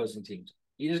of opposing teams.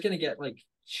 He's just gonna get like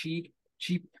cheap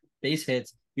base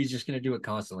hits. He's just gonna do it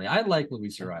constantly. I like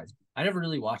Luis Arraez. I never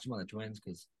really watched him on the Twins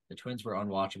because the Twins were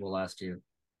unwatchable last year.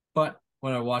 But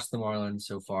when I watched the Marlins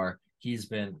so far,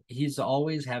 he's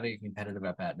always having a competitive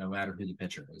at bat, no matter who the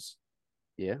pitcher is.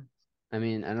 Yeah. I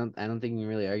mean, I don't think you can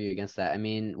really argue against that. I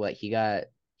mean, what he kind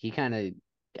of,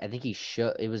 I think he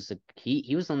should. It was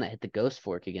he was the one that hit the ghost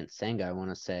fork against Senga, I want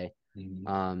to say.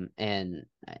 Mm-hmm. And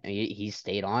he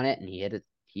stayed on it and he hit it.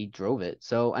 He drove it.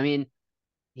 So I mean,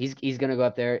 he's gonna go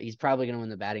up there. He's probably gonna win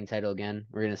the batting title again.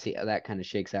 We're gonna see how that kind of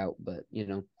shakes out. But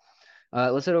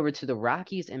let's head over to the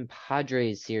Rockies and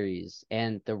Padres series.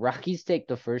 And the Rockies take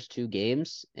the first 2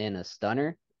 games in a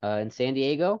stunner in San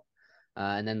Diego.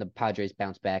 And then the Padres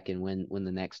bounce back and win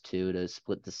the next 2 to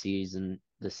split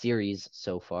the series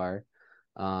so far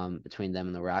between them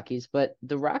and the Rockies. But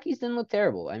the Rockies didn't look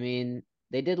terrible. I mean,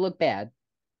 they did look bad,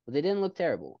 but they didn't look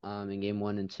terrible in game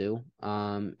 1 and 2.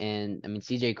 And I mean,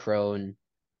 CJ Cron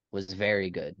was very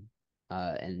good.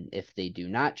 And if they do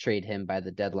not trade him by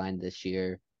the deadline this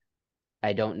year,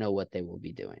 I don't know what they will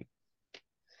be doing.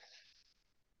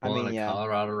 I mean, yeah.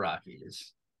 Colorado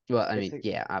Rockies. Well, I mean,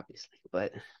 yeah, obviously,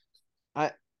 but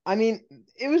I mean,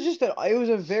 it was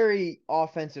a very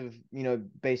offensive,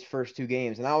 based first 2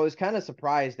 games, and I was kind of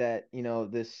surprised that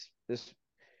this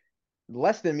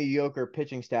less than mediocre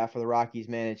pitching staff for the Rockies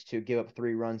managed to give up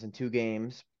 3 runs in 2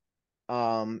 games,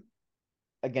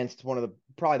 against one of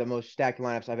probably the most stacked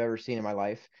lineups I've ever seen in my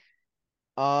life.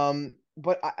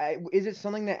 But is it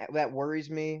something that worries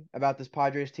me about this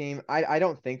Padres team? I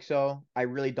don't think so. I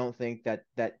really don't think that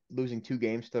losing 2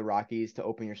 games to the Rockies to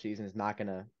open your season is not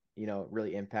gonna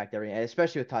really impact everything, and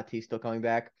especially with Tatis still coming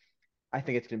back. I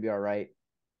think it's gonna be all right.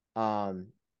 And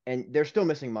they're still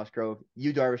missing Musgrove.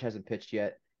 Yu Darvish hasn't pitched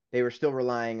yet. They were still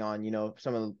relying on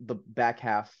some of the back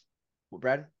half.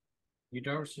 Brad? Yu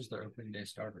Darvish is their opening day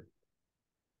starter.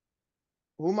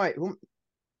 Who?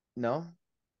 No.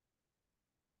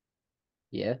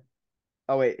 Yeah,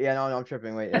 Oh wait, yeah, no, I'm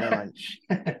tripping. Wait, yeah, never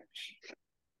mind.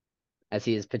 as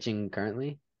he is pitching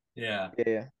currently. Yeah. Yeah,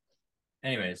 yeah,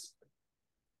 Anyways,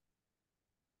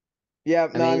 yeah.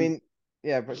 I No, I mean, mean,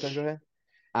 yeah. But go ahead.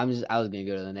 I was gonna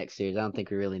go to the next series. I don't think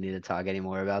we really need to talk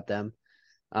anymore about them.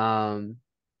 Um,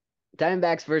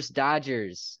 Diamondbacks versus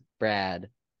Dodgers, Brad.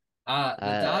 the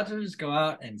Uh, Dodgers go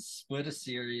out and split a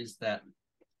series that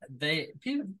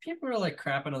people are like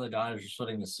crapping on the Dodgers for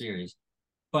splitting the series.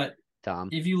 But Tom.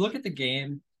 if you look at the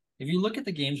game, if you look at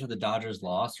the games where the Dodgers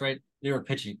lost, right, they were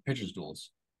pitchers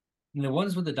duels. And the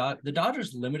ones with the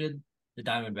Dodgers limited the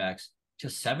Diamondbacks to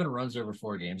 7 runs over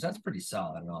 4 games. That's pretty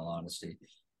solid in all honesty.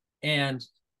 And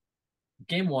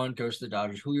game one goes to the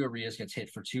Dodgers. Julio Urias gets hit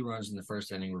for 2 runs in the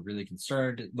first inning. We're really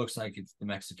concerned. It looks like it's the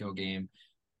Mexico game.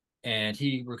 And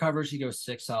he recovers. He goes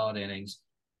 6 solid innings.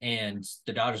 And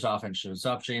the Dodgers offense shows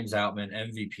up. James Outman,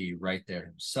 MVP, right there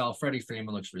himself. Freddie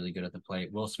Freeman looks really good at the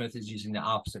plate. Will Smith is using the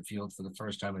opposite field for the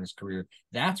first time in his career.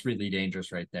 That's really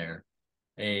dangerous right there.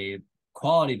 A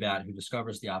quality bat who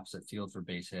discovers the opposite field for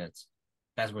base hits.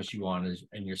 That's what you want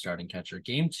in your starting catcher.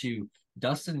 Game two,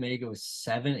 Dustin May goes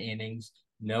 7 innings,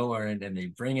 no earned, and they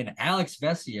bring in Alex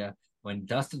Vesia when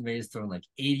Dustin May is throwing like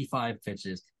 85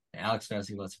 pitches. And Alex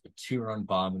Vesia lets up a 2-run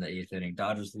bomb in the 8th inning.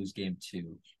 Dodgers lose game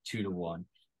two, 2-1.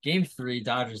 Game three,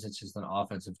 Dodgers, it's just an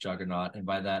offensive juggernaut. And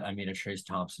by that, I mean a Trace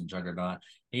Thompson juggernaut.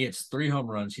 He hits 3 home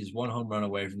runs. He's 1 home run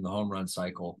away from the home run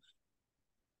cycle.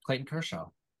 Clayton Kershaw,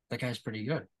 that guy's pretty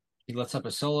good. He lets up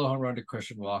a solo home run to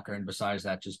Christian Walker, and besides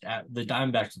that, the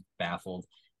Diamondbacks baffled.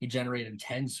 He generated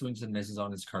 10 swings and misses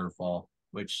on his curveball,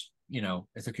 which,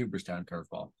 it's a Cooperstown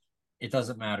curveball. It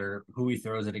doesn't matter who he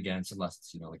throws it against unless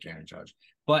it's, like Aaron Judge.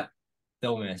 But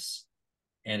they'll miss,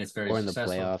 and it's very Or in the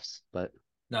successful. playoffs, but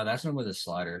No, that's not with a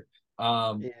slider.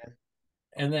 Yeah.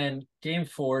 And then game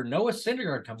four, Noah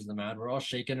Syndergaard comes to the mound. We're all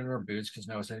shaking in our boots because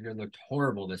Noah Syndergaard looked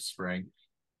horrible this spring,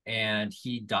 and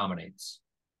he dominates.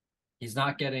 He's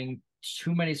not getting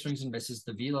too many swings and misses.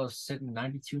 The velo's sitting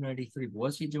 92, 93.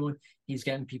 What's he doing? He's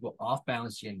getting people off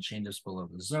balance, getting changeups below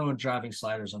the zone, driving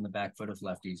sliders on the back foot of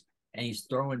lefties, and he's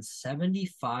throwing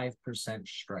 75%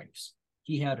 strikes.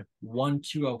 He had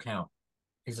 1-2-0 count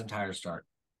his entire start.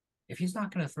 If he's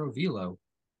not going to throw velo,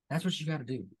 that's what you got to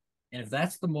do. And if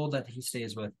that's the mold that he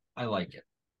stays with, I like it.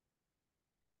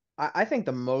 I think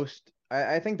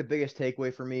I think the biggest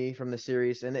takeaway for me from the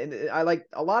series, and I like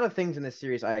a lot of things in this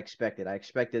series. I expected. I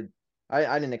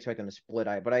didn't expect them to split.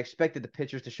 But I expected the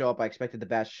pitchers to show up. I expected the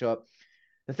bats to show up.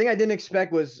 The thing I didn't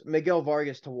expect was Miguel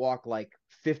Vargas to walk like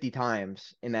 50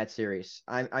 times in that series.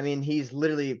 I mean, he's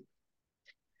literally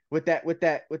with that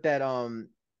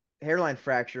hairline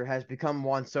fracture has become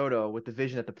Juan Soto with the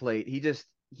vision at the plate. He just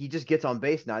gets on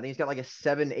base now. I think he's got like a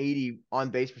 780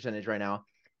 on base percentage right now.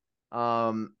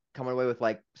 Coming away with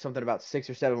like something about 6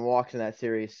 or 7 walks in that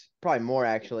series, probably more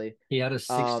actually. He had a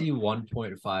Um,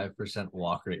 61.5%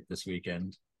 walk rate this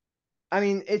weekend. I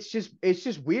mean, it's just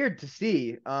weird to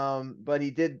see. But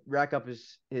he did rack up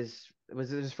his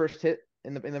was it his first hit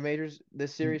in the majors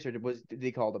this series, or did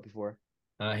he call it up before?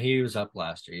 He was up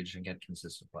last year. He didn't get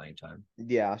consistent playing time.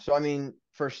 Yeah, so I mean,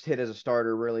 first hit as a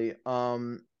starter, really.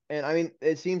 And I mean,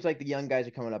 it seems like the young guys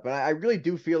are coming up, and I really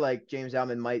do feel like James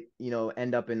Outman might,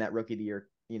 end up in that rookie of the year,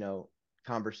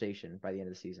 conversation by the end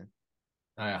of the season.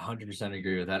 I 100%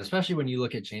 agree with that, especially when you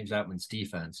look at James Outman's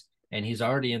defense, and he's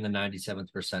already in the 97th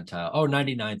percentile. Oh,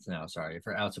 99th now, sorry,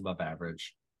 for outs above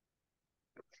average.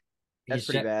 That's He's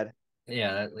pretty bad.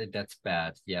 Yeah, that's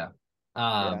bad. Yeah.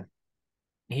 Yeah. Um,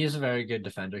 he's a very good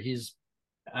defender.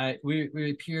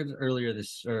 We appeared earlier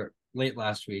this or late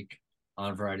last week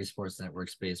on Variety Sports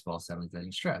Network's baseball 7th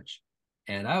inning stretch,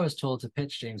 and I was told to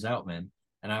pitch James Outman,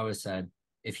 and I was said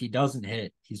if he doesn't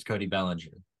hit, he's Cody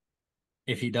Bellinger.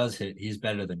 If he does hit, he's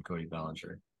better than Cody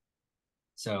Bellinger.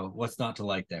 So what's not to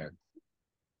like there?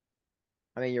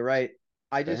 I mean, you're right.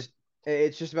 fair.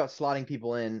 It's just about slotting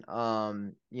people in.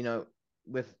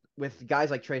 With guys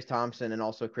like Trace Thompson and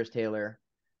also Chris Taylor.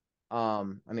 I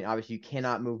mean, obviously you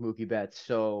cannot move Mookie Betts,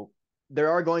 so there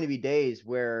are going to be days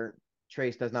where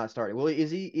Trace does not start. Well,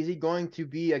 is he going to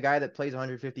be a guy that plays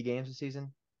 150 games a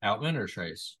season? Outman or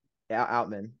Trace?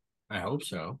 Outman. I hope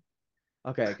so.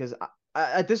 Okay, because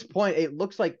at this point it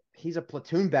looks like he's a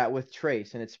platoon bat with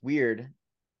Trace, and it's weird.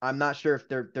 I'm not sure if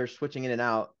they're switching in and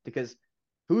out because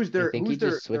who's I their think he who's their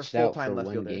just their switched full out time for left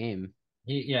one fielder? game.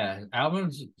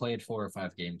 Outman's played 4 or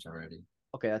 5 games already.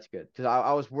 Okay, that's good because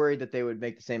I was worried that they would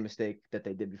make the same mistake that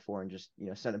they did before and just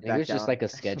send him I think it back was just down. like a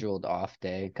scheduled off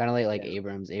day, kind of like Yeah.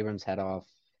 Abrams. Abrams had off,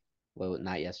 well,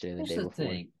 not yesterday, the Here's day the before.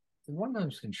 thing: one of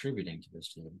them's contributing to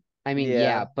this team. I mean, Yeah.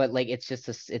 yeah, but like it's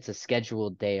a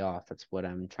scheduled day off. That's what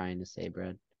I'm trying to say,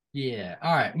 Brad. Yeah.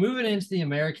 All right. Moving into the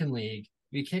American League,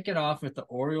 we kick it off with the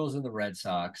Orioles and the Red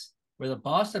Sox, where the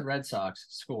Boston Red Sox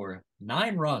score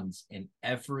 9 runs in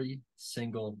every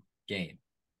single game.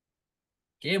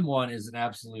 Game one is an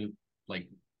absolute, like,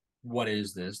 what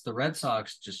is this? The Red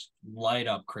Sox just light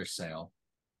up Chris Sale,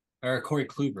 or Corey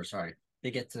Kluber, sorry.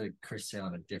 They get to Chris Sale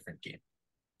in a different game.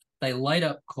 They light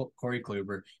up Corey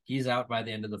Kluber. He's out by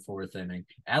the end of the fourth inning.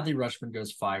 Adley Rutschman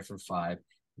goes 5 for 5.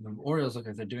 And the Orioles look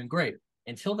like they're doing great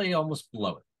until they almost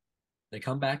blow it. They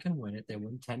come back and win it. They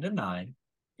win 10-9.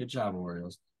 Good job,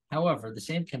 Orioles. However, the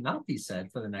same cannot be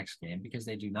said for the next game because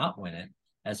they do not win it,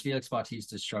 as Felix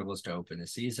Bautista struggles to open the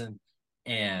season.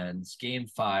 And game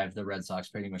 5, the Red Sox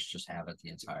pretty much just have it the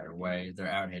entire way. They're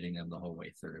out hitting them the whole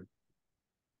way through.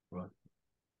 Well,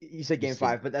 You said game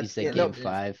 5, but You that's said yeah, game no,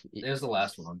 5. there's the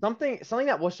last one. something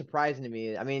that was surprising to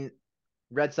me. I mean,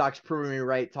 Red Sox proving me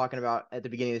right talking about at the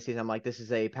beginning of the season. I'm like, this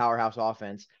is a powerhouse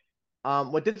offense.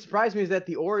 What did surprise me is that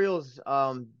the Orioles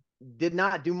did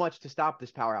not do much to stop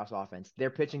this powerhouse offense. Their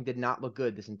pitching did not look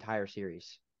good this entire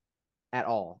series at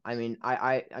all. I mean,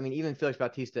 I mean, even Felix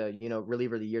Bautista,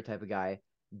 reliever of the year type of guy,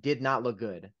 did not look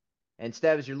good. And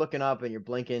Stebbs, you're looking up and you're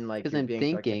blinking like Because you're I'm being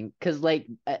thinking, because like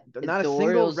not a the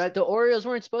single the Orioles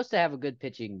weren't supposed to have a good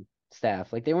pitching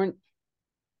staff. Like they weren't.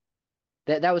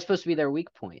 That was supposed to be their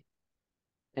weak point,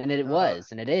 and it was,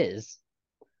 and it is.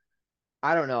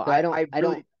 I don't know. So I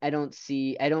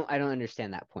don't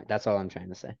understand that point. That's all I'm trying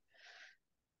to say.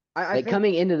 I Like think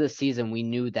coming into the season, we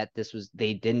knew that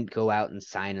they didn't go out and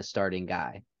sign a starting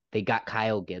guy. They got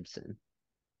Kyle Gibson,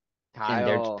 and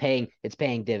Kyle, it's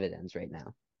paying dividends right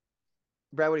now.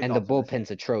 Brad, what are your And the thoughts on this?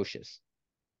 bullpen's atrocious.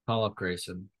 Call up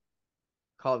Grayson.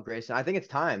 Call of Grayson. I think it's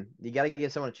time. You got to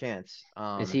give someone a chance.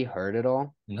 Is he hurt at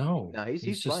all? No, No, he's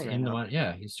just playing right in the now. one.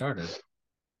 Yeah, he started.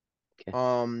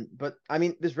 Okay. But I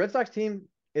mean, this Red Sox team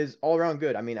is all around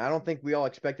good. I mean, I don't think we all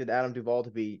expected Adam Duvall to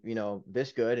be,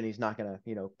 this good, and he's not gonna,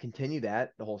 continue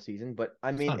that the whole season. But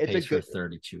I mean, On it's a pace for good.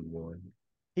 32 WAR.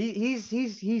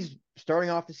 He's starting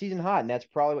off the season hot, and that's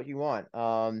probably what you want.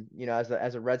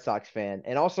 As a Red Sox fan,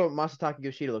 and also Masataka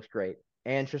Yoshida looks great,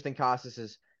 and Tristan Casas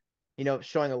is,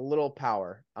 showing a little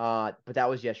power. But that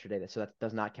was yesterday, so that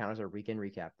does not count as a weekend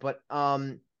recap. But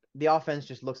the offense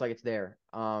just looks like it's there.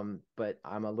 But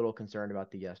I'm a little concerned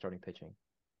about the starting pitching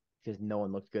because no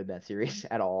one looked good that series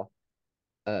at all.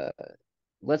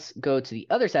 Let's go to the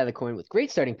other side of the coin with great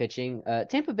starting pitching.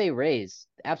 Tampa Bay Rays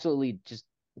absolutely just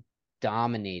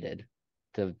dominated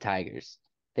the Tigers.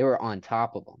 They were on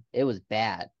top of them. It was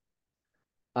bad.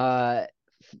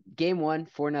 Game 1,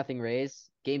 4-0 Rays.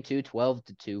 Game 2,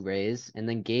 12-2 Rays, and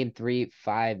then game 3,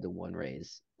 5-1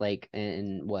 Rays. Like,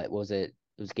 and what was it?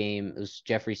 It was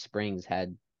Jeffrey Springs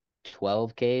had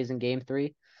 12 Ks in game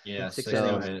 3. Yeah, Six 6 no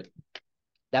innings. hit.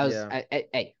 That was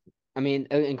Yeah. I mean,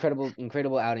 an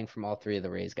incredible outing from all 3 of the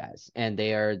Rays guys, and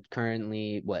they are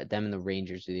currently them and the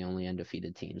Rangers are the only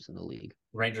undefeated teams in the league.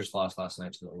 Rangers lost last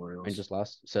night to the Orioles. Rangers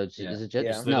lost, so is it just Yeah.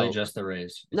 It's literally just the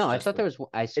Rays. No, I thought there was.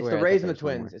 I It's swear the I Rays thought and the there was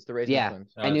one Twins. more. It's the Rays Yeah, and the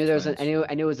Twins. Oh, I knew it's there was. Twins.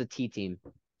 I knew it was a T team.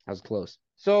 I was close.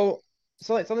 So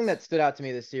something that stood out to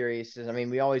me this series is, I mean,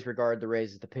 we always regard the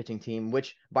Rays as the pitching team,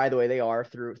 which, by the way, they are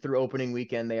through opening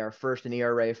weekend. They are first in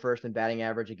ERA, first in batting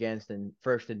average against, and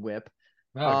first in WHIP.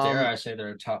 Oh, dare I say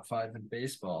they're top 5 in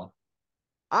baseball?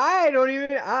 I don't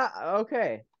even.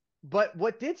 Okay, but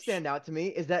what did stand out to me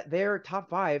is that they're top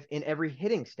 5 in every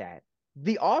hitting stat.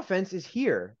 The offense is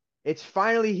here. It's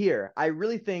finally here. I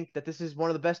really think that this is one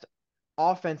of the best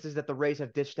offenses that the Rays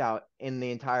have dished out in the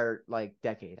entire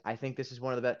decade. I think this is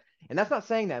one of the best, and that's not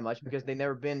saying that much because they've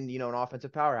never been an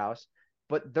offensive powerhouse.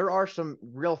 But there are some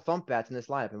real thump bats in this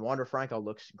lineup, and Wander Franco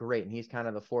looks great, and he's kind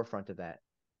of the forefront of that.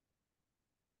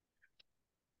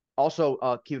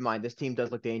 Also, keep in mind this team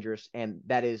does look dangerous, and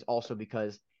that is also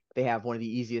because they have one of the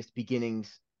easiest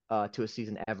beginnings to a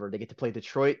season ever. They get to play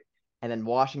Detroit, and then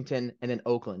Washington, and then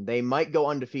Oakland. They might go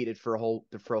undefeated for a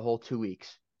whole 2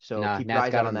 weeks. So keep your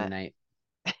eyes out on that. Tonight.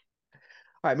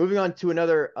 All right, moving on to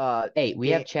another. Hey, we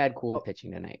have Chad Kuhl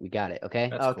pitching tonight. We got it. Okay.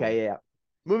 That's okay, cool. yeah.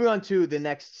 Moving on to the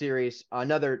next series,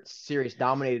 another series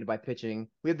dominated by pitching.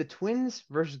 We have the Twins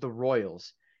versus the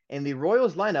Royals, and the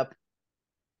Royals lineup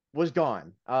was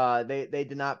gone. They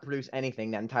did not produce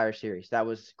anything that entire series. That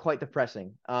was quite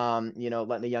depressing.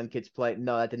 Letting the young kids play.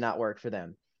 No, that did not work for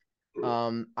them.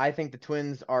 I think the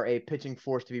Twins are a pitching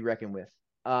force to be reckoned with.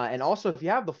 And also, if you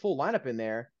have the full lineup in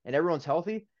there and everyone's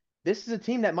healthy, this is a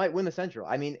team that might win the Central.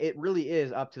 I mean, it really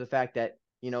is up to the fact that,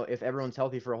 if everyone's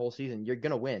healthy for a whole season, you're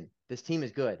going to win. This team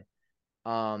is good.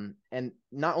 And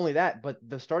not only that, but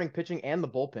the starting pitching and the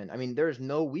bullpen. I mean, there is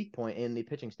no weak point in the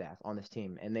pitching staff on this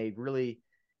team, and they really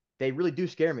do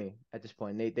scare me at this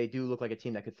point. They do look like a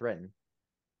team that could threaten.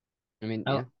 I mean,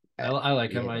 I, yeah. I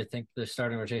like him. Yeah. I think the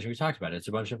starting rotation we talked about it. It's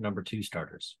a bunch of number two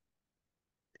starters,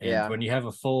 and Yeah. when you have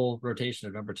a full rotation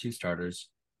of number two starters,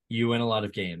 you win a lot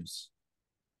of games.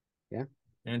 Yeah.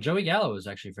 And Joey Gallo is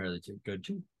actually fairly good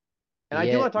too. And He I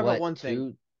do hit want to talk about what one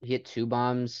thing. he hit 2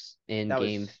 bombs in That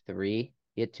game was 3.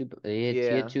 He had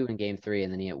yeah. 2 in game 3,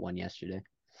 and then he hit 1 yesterday.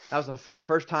 That was the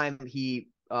first time he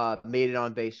made it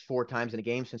on base 4 times in a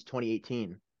game since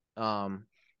 2018.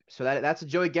 So that's a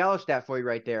Joey Gallo stat for you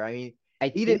right there. I mean, I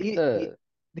he did think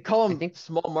they call I him think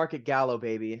small market Gallo,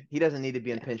 baby. He doesn't need to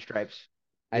be in yeah. pinstripes.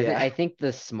 I think Yeah. I think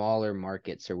the smaller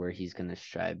markets are where he's gonna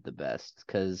strive the best,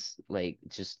 because like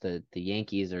just the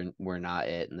Yankees were not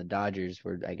it, and the Dodgers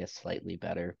were, I guess, slightly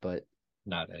better, but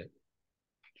Not it.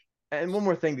 And one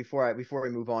more thing before we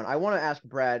move on, I want to ask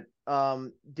Brad,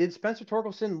 did Spencer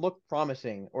Torkelson look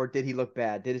promising or did he look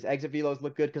bad? Did his exit velos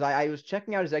look good? Because I was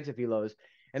checking out his exit velos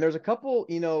and there's a couple,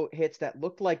 hits that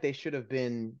looked like they should have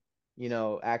been,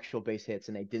 actual base hits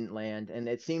and they didn't land. And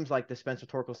it seems like the Spencer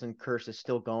Torkelson curse is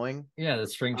still going. Yeah, the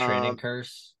spring training Um,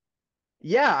 curse.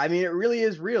 yeah, I mean, it really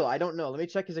is real. I don't know. Let me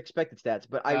check his expected stats,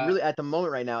 but I Uh, really, at the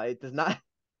moment right now, it does not,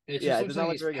 it yeah, just it looks does like not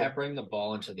look he's very good. peppering the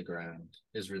ball into the ground.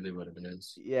 Is really what it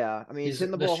is. Yeah, I mean, he's He's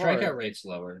hitting the the ball hard. strikeout rate's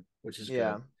lower, which is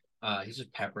Yeah. good. He's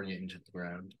just peppering it into the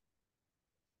ground.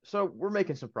 So we're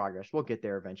making some progress. We'll get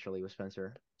there eventually with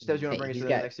Spencer. Steps, you want to hey, bring us he's to the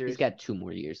got next he's series? got 2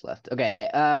 more years left. Okay,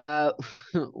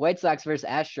 White Sox versus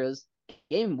Astros,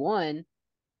 game 1.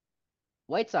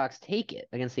 White Sox take it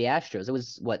against the Astros. It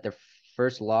was what, their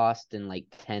first loss in like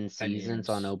 10 10 seasons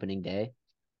on years. opening day,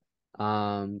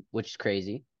 which is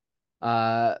crazy.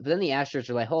 But then the Astros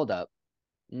are like, hold up,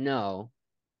 no,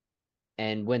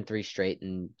 and win 3 straight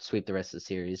and sweep the rest of the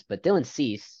series. But Dylan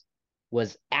Cease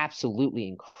was absolutely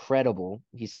incredible.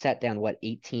 He sat down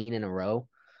 18 in a row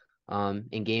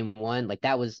in game 1. Like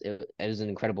it was an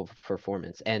incredible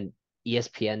performance. And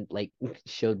ESPN like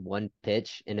showed one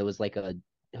pitch and it was like a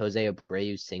Jose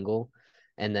Abreu single,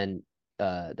 and then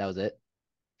that was it.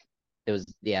 It was,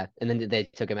 yeah, and then they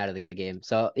took him out of the game.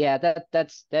 So yeah,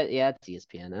 that's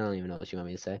ESPN. I don't even know what you want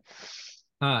me to say.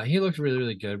 He looked really,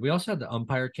 really good. We also had the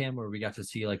umpire cam where we got to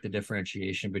see like the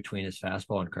differentiation between his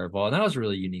fastball and curveball, and that was a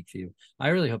really unique view. I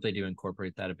really hope they do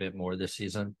incorporate that a bit more this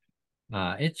season.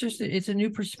 It's a new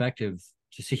perspective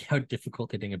to see how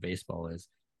difficult hitting a baseball is.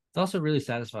 It's also really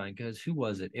satisfying because who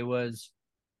was it? It was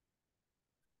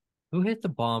who hit the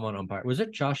bomb on umpire? Was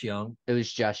it Josh Young? It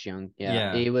was Josh Young.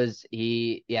 Yeah.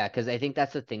 Yeah. Yeah, because I think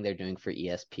that's the thing they're doing for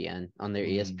ESPN. On their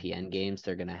Mm. ESPN games,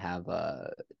 they're gonna have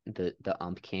the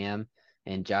ump cam,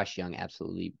 and Josh Young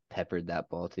absolutely peppered that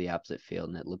ball to the opposite field,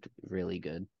 and it looked really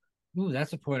good. Ooh,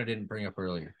 that's a point I didn't bring up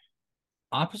earlier.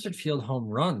 Opposite field home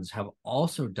runs have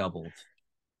also doubled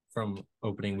from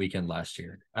opening weekend last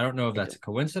year. I don't know if that's a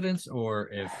coincidence or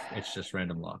if it's just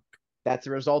random luck. That's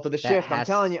the result of the That shift. I'm has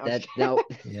telling you. that no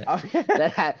Yeah.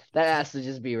 that has to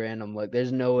just be random. Look,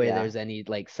 there's no way Yeah. there's any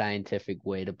like scientific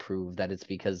way to prove that it's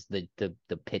because the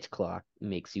pitch clock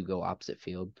makes you go opposite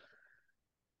field.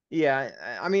 Yeah,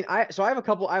 I mean, I have a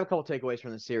couple takeaways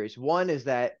from the series. One is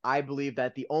that I believe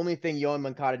that the only thing Yohan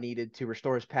Moncada needed to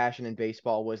restore his passion in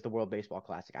baseball was the World Baseball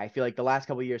Classic. I feel like the last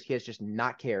couple of years he has just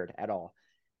not cared at all.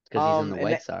 Because he's in the And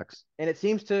White Sox. it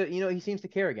seems to, he seems to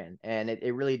care again, and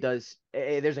it really does.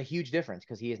 There's a huge difference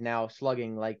because he is now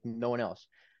slugging like no one else.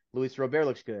 Luis Robert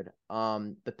looks good.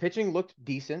 The pitching looked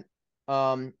decent.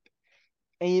 And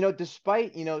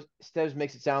despite Steves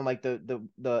makes it sound like the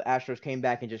Astros came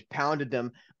back and just pounded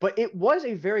them, but it was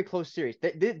a very close series.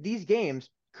 These games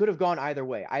could have gone either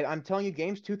way. I'm telling you,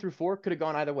 games 2 through 4 could have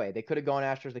gone either way. They could have gone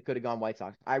Astros. They could have gone White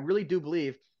Sox. I really do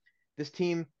believe this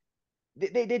team.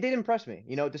 They did impress me.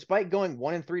 Despite going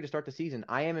 1-3 to start the season,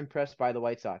 I am impressed by the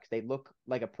White Sox. They look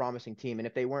like a promising team, and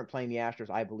if they weren't playing the Astros,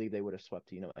 I believe they would have swept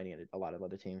a lot of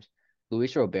other teams.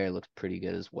 Luis Robert looks pretty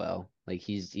good as well. Like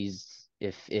he's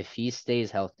if he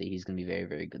stays healthy, he's gonna be very,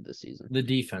 very good this season. The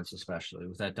defense, especially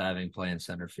with that diving play in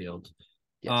center field.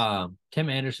 Yes. Tim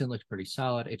Anderson looked pretty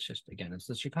solid. It's just, again, it's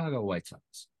the Chicago White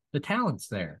Sox. The talent's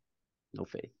there. No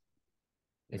faith.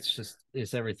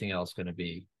 Is everything else going to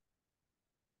be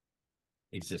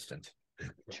existent?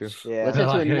 True. Yeah. Let's head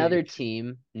to Like, another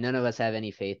team none of us have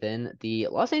any faith in. The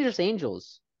Los Angeles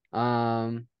Angels.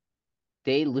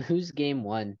 They lose game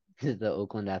 1 to the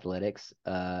Oakland Athletics,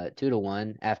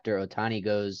 2-1 after Ohtani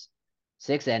goes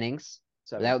 6 innings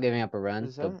 7. without giving up a Was run.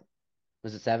 it 7?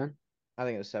 Was it 7? I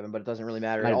think it was 7, but it doesn't really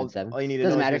matter. Might have been 7. All you need to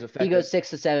Doesn't know is he was matter. effective. He goes 6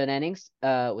 to 7 innings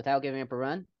without giving up a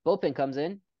run. Bullpen comes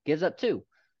in, gives up 2.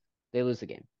 They lose the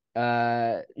game.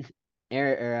 Anthony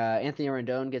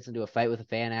Rendon gets into a fight with a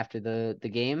fan after the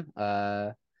game.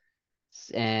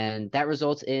 And that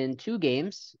results in 2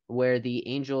 games where the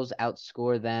Angels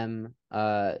outscore them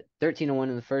 13-1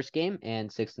 in the first game and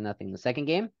 6-0 in the second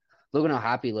game. Logan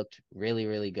O'Hoppe looked really,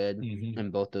 really good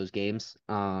in both those games.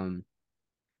 And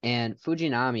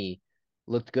Fujinami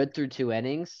looked good through 2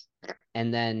 innings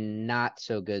and then not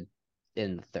so good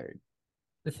in the third.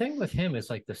 The thing with him is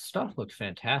like the stuff looked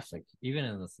fantastic, even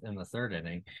in the third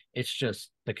inning. It's just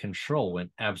the control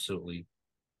went absolutely,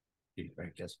 I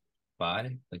guess,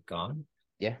 like gone.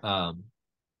 Yeah.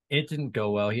 It didn't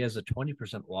go well. He has a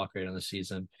 20% walk rate on the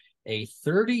season, a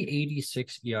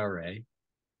 30.86 ERA.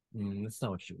 That's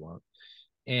not what you want.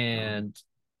 And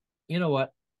you know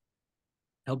what?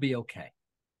 He'll be okay.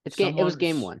 It was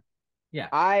game 1. Yeah.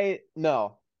 I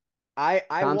Tom's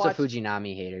watched. a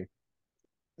Fujinami hater.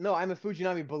 No, I'm a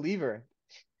Fujinami believer.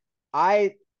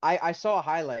 I saw a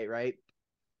highlight, right?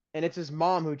 And it's his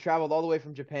mom who traveled all the way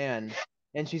from Japan,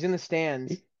 and she's in the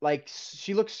stands. Like,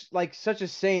 she looks like such a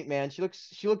saint, man. She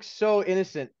looks so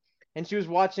innocent, and she was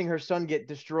watching her son get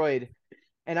destroyed,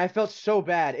 and I felt so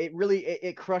bad.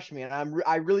 It crushed me, and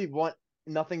I really want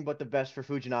nothing but the best for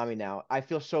Fujinami now. I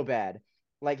feel so bad.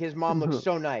 Like, his mom looks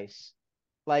so nice.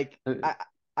 Like,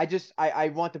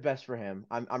 I want the best for him.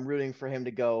 I'm rooting for him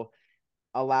to go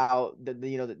allow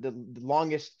the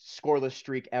longest scoreless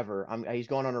streak ever. He's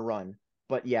going on a run.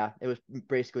 But yeah, it was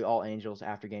basically all Angels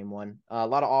after game 1. A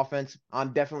lot of offense.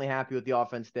 I'm definitely happy with the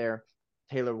offense there.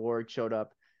 Taylor Ward showed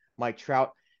up. Mike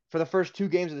Trout, for the first 2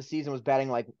 games of the season, was batting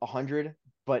like 100,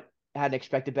 but had an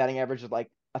expected batting average of like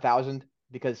 1,000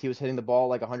 because he was hitting the ball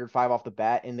like 105 off the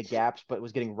bat in the gaps, but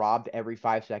was getting robbed every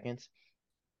 5 seconds.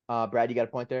 Brad, you got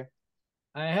a point there?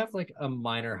 I have like a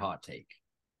minor hot take.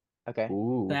 Okay.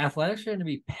 Ooh. The Athletics are going to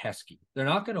be pesky. They're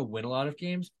not going to win a lot of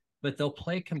games, but they'll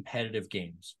play competitive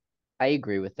games. I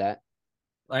agree with that.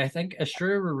 I think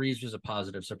Esteury Ruiz was a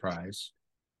positive surprise.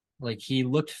 Like, he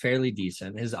looked fairly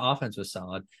decent. His offense was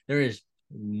solid. There is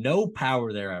no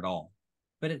power there at all,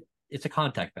 but it's a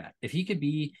contact bat. If he could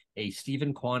be a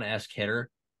Stephen Kwan-esque hitter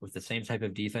with the same type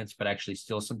of defense, but actually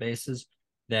steal some bases,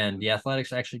 then the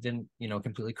Athletics actually didn't,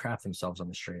 completely crap themselves on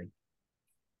this trade.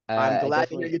 I'm glad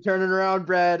to hear you turning around,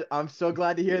 Brad. I'm so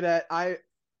glad to hear that. I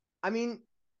mean,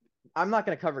 I'm not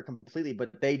going to cover it completely,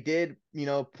 but they did,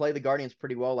 play the Guardians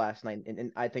pretty well last night.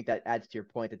 And I think that adds to your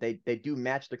point that they do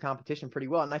match their competition pretty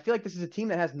well. And I feel like this is a team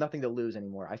that has nothing to lose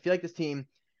anymore. I feel like this team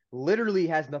literally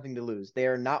has nothing to lose. They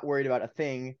are not worried about a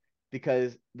thing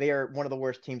because they are one of the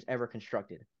worst teams ever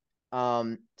constructed.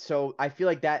 So I feel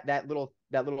like that little,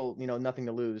 nothing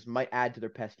to lose might add to their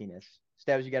peskiness.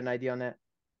 Stabs, you got an idea on that?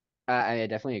 I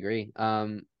definitely agree.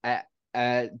 Back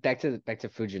to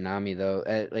Fujinami though.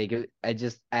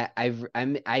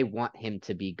 I want him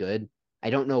to be good. I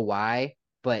don't know why,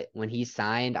 but when he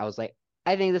signed, I was like,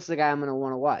 I think this is the guy I'm gonna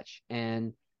want to watch,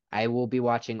 and I will be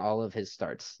watching all of his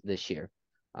starts this year.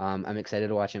 I'm excited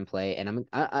to watch him play, and I'm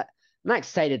not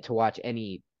excited to watch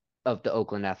any of the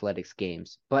Oakland Athletics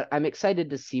games, but I'm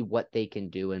excited to see what they can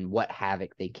do and what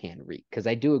havoc they can wreak. Because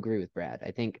I do agree with Brad.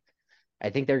 I think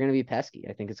they're going to be pesky.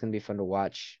 I think it's going to be fun to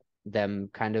watch them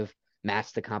kind of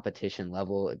match the competition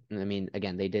level. I mean,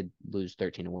 again, they did lose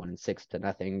 13-1 and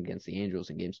 6-0 against the Angels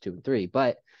in games 2 and 3,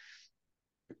 but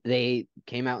they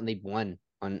came out and they won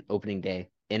on opening day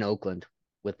in Oakland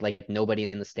with like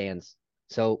nobody in the stands.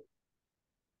 So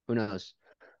who knows?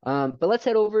 But let's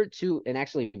head over to an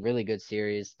actually really good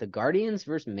series, the Guardians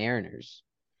versus Mariners.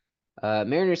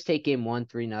 Mariners take game 1,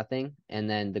 3-0, and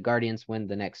then the Guardians win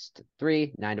the next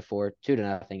 3, 9-4,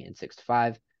 2-0, and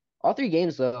 6-5. All 3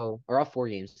 games though, or all 4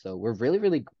 games though, were really,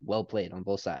 really well played on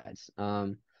both sides.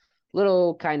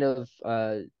 Little kind of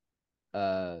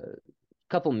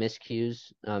couple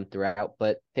miscues throughout,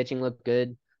 but pitching looked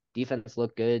good, defense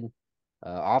looked good,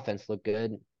 offense looked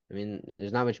good. I mean,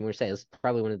 there's not much more to say. It's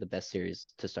probably one of the best series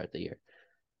to start the year.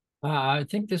 I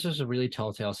think this is a really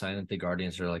telltale sign that the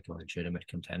Guardians are like a legitimate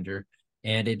contender.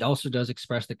 And it also does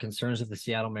express the concerns of the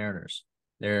Seattle Mariners.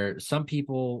 There are some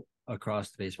people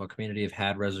across the baseball community have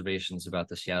had reservations about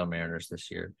the Seattle Mariners this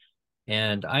year.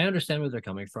 And I understand where they're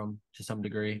coming from to some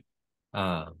degree.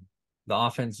 The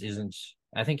offense isn't,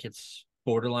 I think it's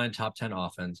borderline top 10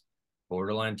 offense,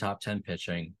 borderline top 10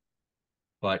 pitching,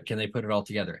 but can they put it all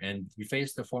together? And we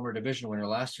faced the former division winner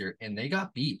last year and they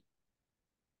got beat.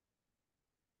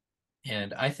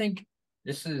 And I think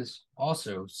this is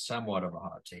also somewhat of a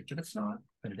hot take, but it's not,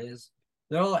 but it is.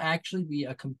 There'll actually be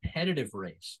a competitive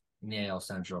race in the AL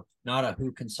Central, not a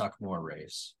who can suck more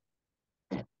race.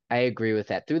 I agree with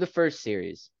that. Through the first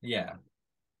series. Yeah.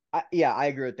 I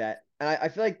agree with that. And I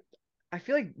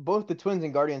feel like both the Twins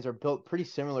and Guardians are built pretty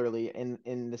similarly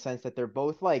in the sense that they're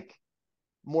both like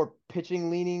more pitching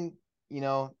leaning,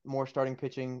 more starting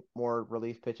pitching, more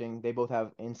relief pitching. They both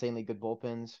have insanely good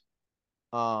bullpens.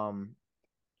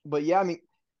 But yeah, I mean,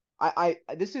 I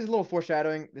this is a little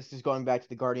foreshadowing. This is going back to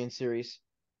the Guardian series.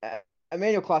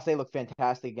 Emmanuel Clase looked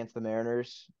fantastic against the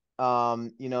Mariners.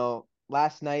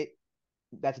 Last night,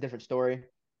 that's a different story.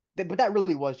 But that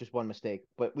really was just one mistake.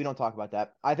 But we don't talk about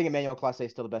that. I think Emmanuel Clase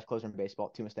is still the best closer in baseball.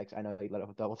 2 mistakes. I know he let up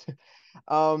a double too.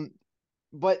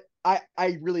 But I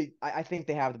think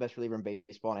they have the best reliever in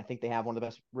baseball, and I think they have one of the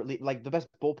best the best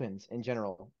bullpens in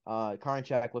general.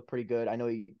 Karinchak looked pretty good. I know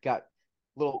he got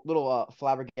little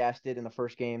flabbergasted in the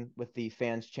first game with the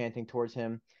fans chanting towards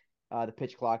him, the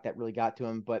pitch clock that really got to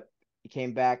him. But he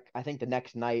came back, I think, the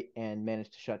next night and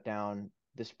managed to shut down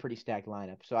this pretty stacked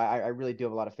lineup. So I really do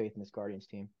have a lot of faith in this Guardians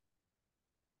team.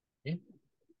 Yeah.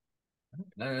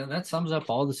 That sums up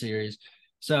all the series.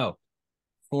 So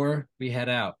before we head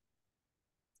out,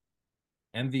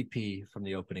 MVP from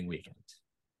the opening weekend.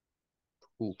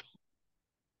 Ooh.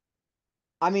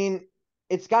 I mean,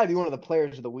 it's got to be one of the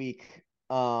players of the week.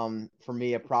 For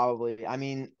me, I probably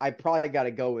got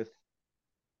to go with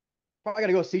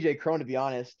CJ Cron, to be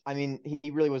honest. I mean,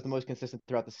 he really was the most consistent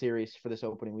throughout the series for this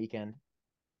opening weekend.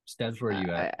 Stebbs, where are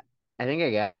you at? I think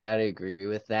I gotta agree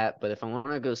with that, but if I want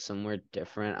to go somewhere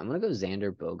different, I'm gonna go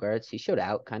Xander Bogaerts. He showed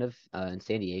out kind of in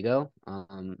San Diego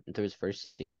through his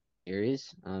first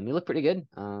series. He looked pretty good.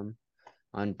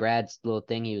 On Brad's little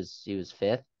thing, he was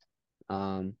fifth.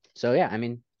 So yeah, I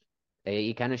mean,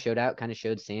 he kind of showed out, kind of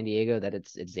showed San Diego that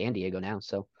it's San Diego now.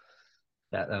 So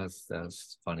that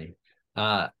was funny.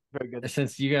 Very good.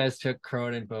 Since you guys took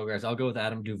Cron and Bogaerts, I'll go with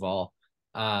Adam Duvall.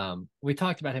 We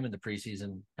talked about him in the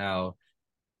preseason, how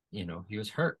he was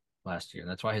hurt last year.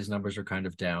 That's why his numbers are kind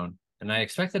of down. And I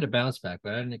expected a bounce back,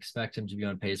 but I didn't expect him to be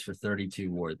on pace for 32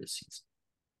 WAR this season.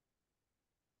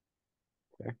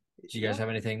 Fair. Do you guys have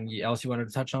anything else you wanted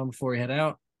to touch on before we head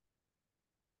out?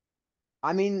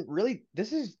 I mean, really,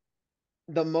 this is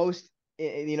the most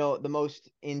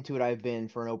into it I've been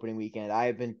for an opening weekend. I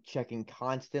have been checking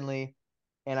constantly,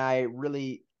 and I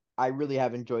really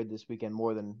have enjoyed this weekend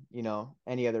more than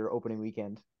any other opening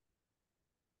weekend.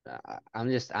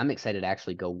 I'm excited to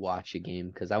actually go watch a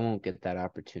game because I won't get that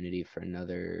opportunity for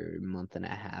another month and a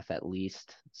half at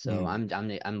least. So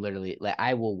I'm literally like,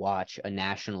 I will watch a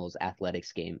Nationals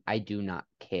athletics game. I do not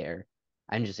care.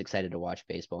 I'm just excited to watch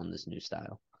baseball in this new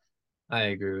style. I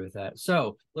agree with that.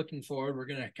 So looking forward, we're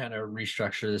going to kind of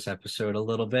restructure this episode a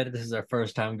little bit. This is our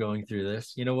first time going through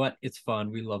this. You know what? It's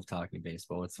fun. We love talking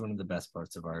baseball. It's one of the best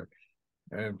parts of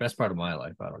best part of my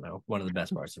life. I don't know. One of the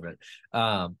best parts of it.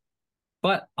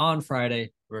 But on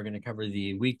Friday, we're going to cover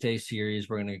the weekday series.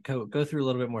 We're going to go through a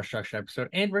little bit more structured episode,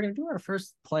 and we're going to do our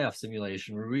first playoff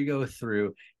simulation where we go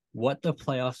through what the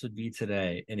playoffs would be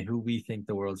today and who we think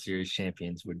the World Series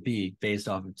champions would be based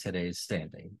off of today's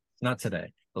standing. Not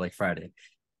today, but like Friday,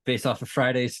 based off of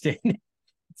Friday's standing.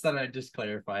 Thought I'd just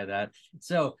clarify that.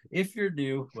 So if you're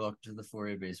new, welcome to the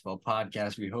 4A Baseball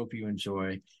Podcast. We hope you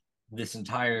enjoy this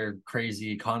entire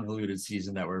crazy convoluted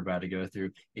season that we're about to go through.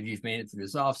 If you've made it through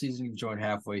this off season, you've joined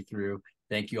halfway through.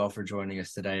 Thank you all for joining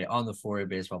us today on the 4A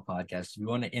Baseball Podcast. If you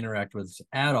want to interact with us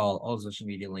at all social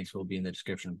media links will be in the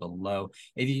description below.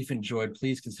 If you've enjoyed,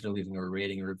 please consider leaving a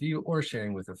rating, a review, or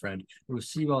sharing with a friend. We will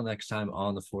see you all next time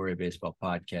on the 4A Baseball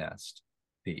Podcast.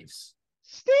 Peace.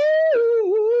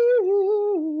 Steve!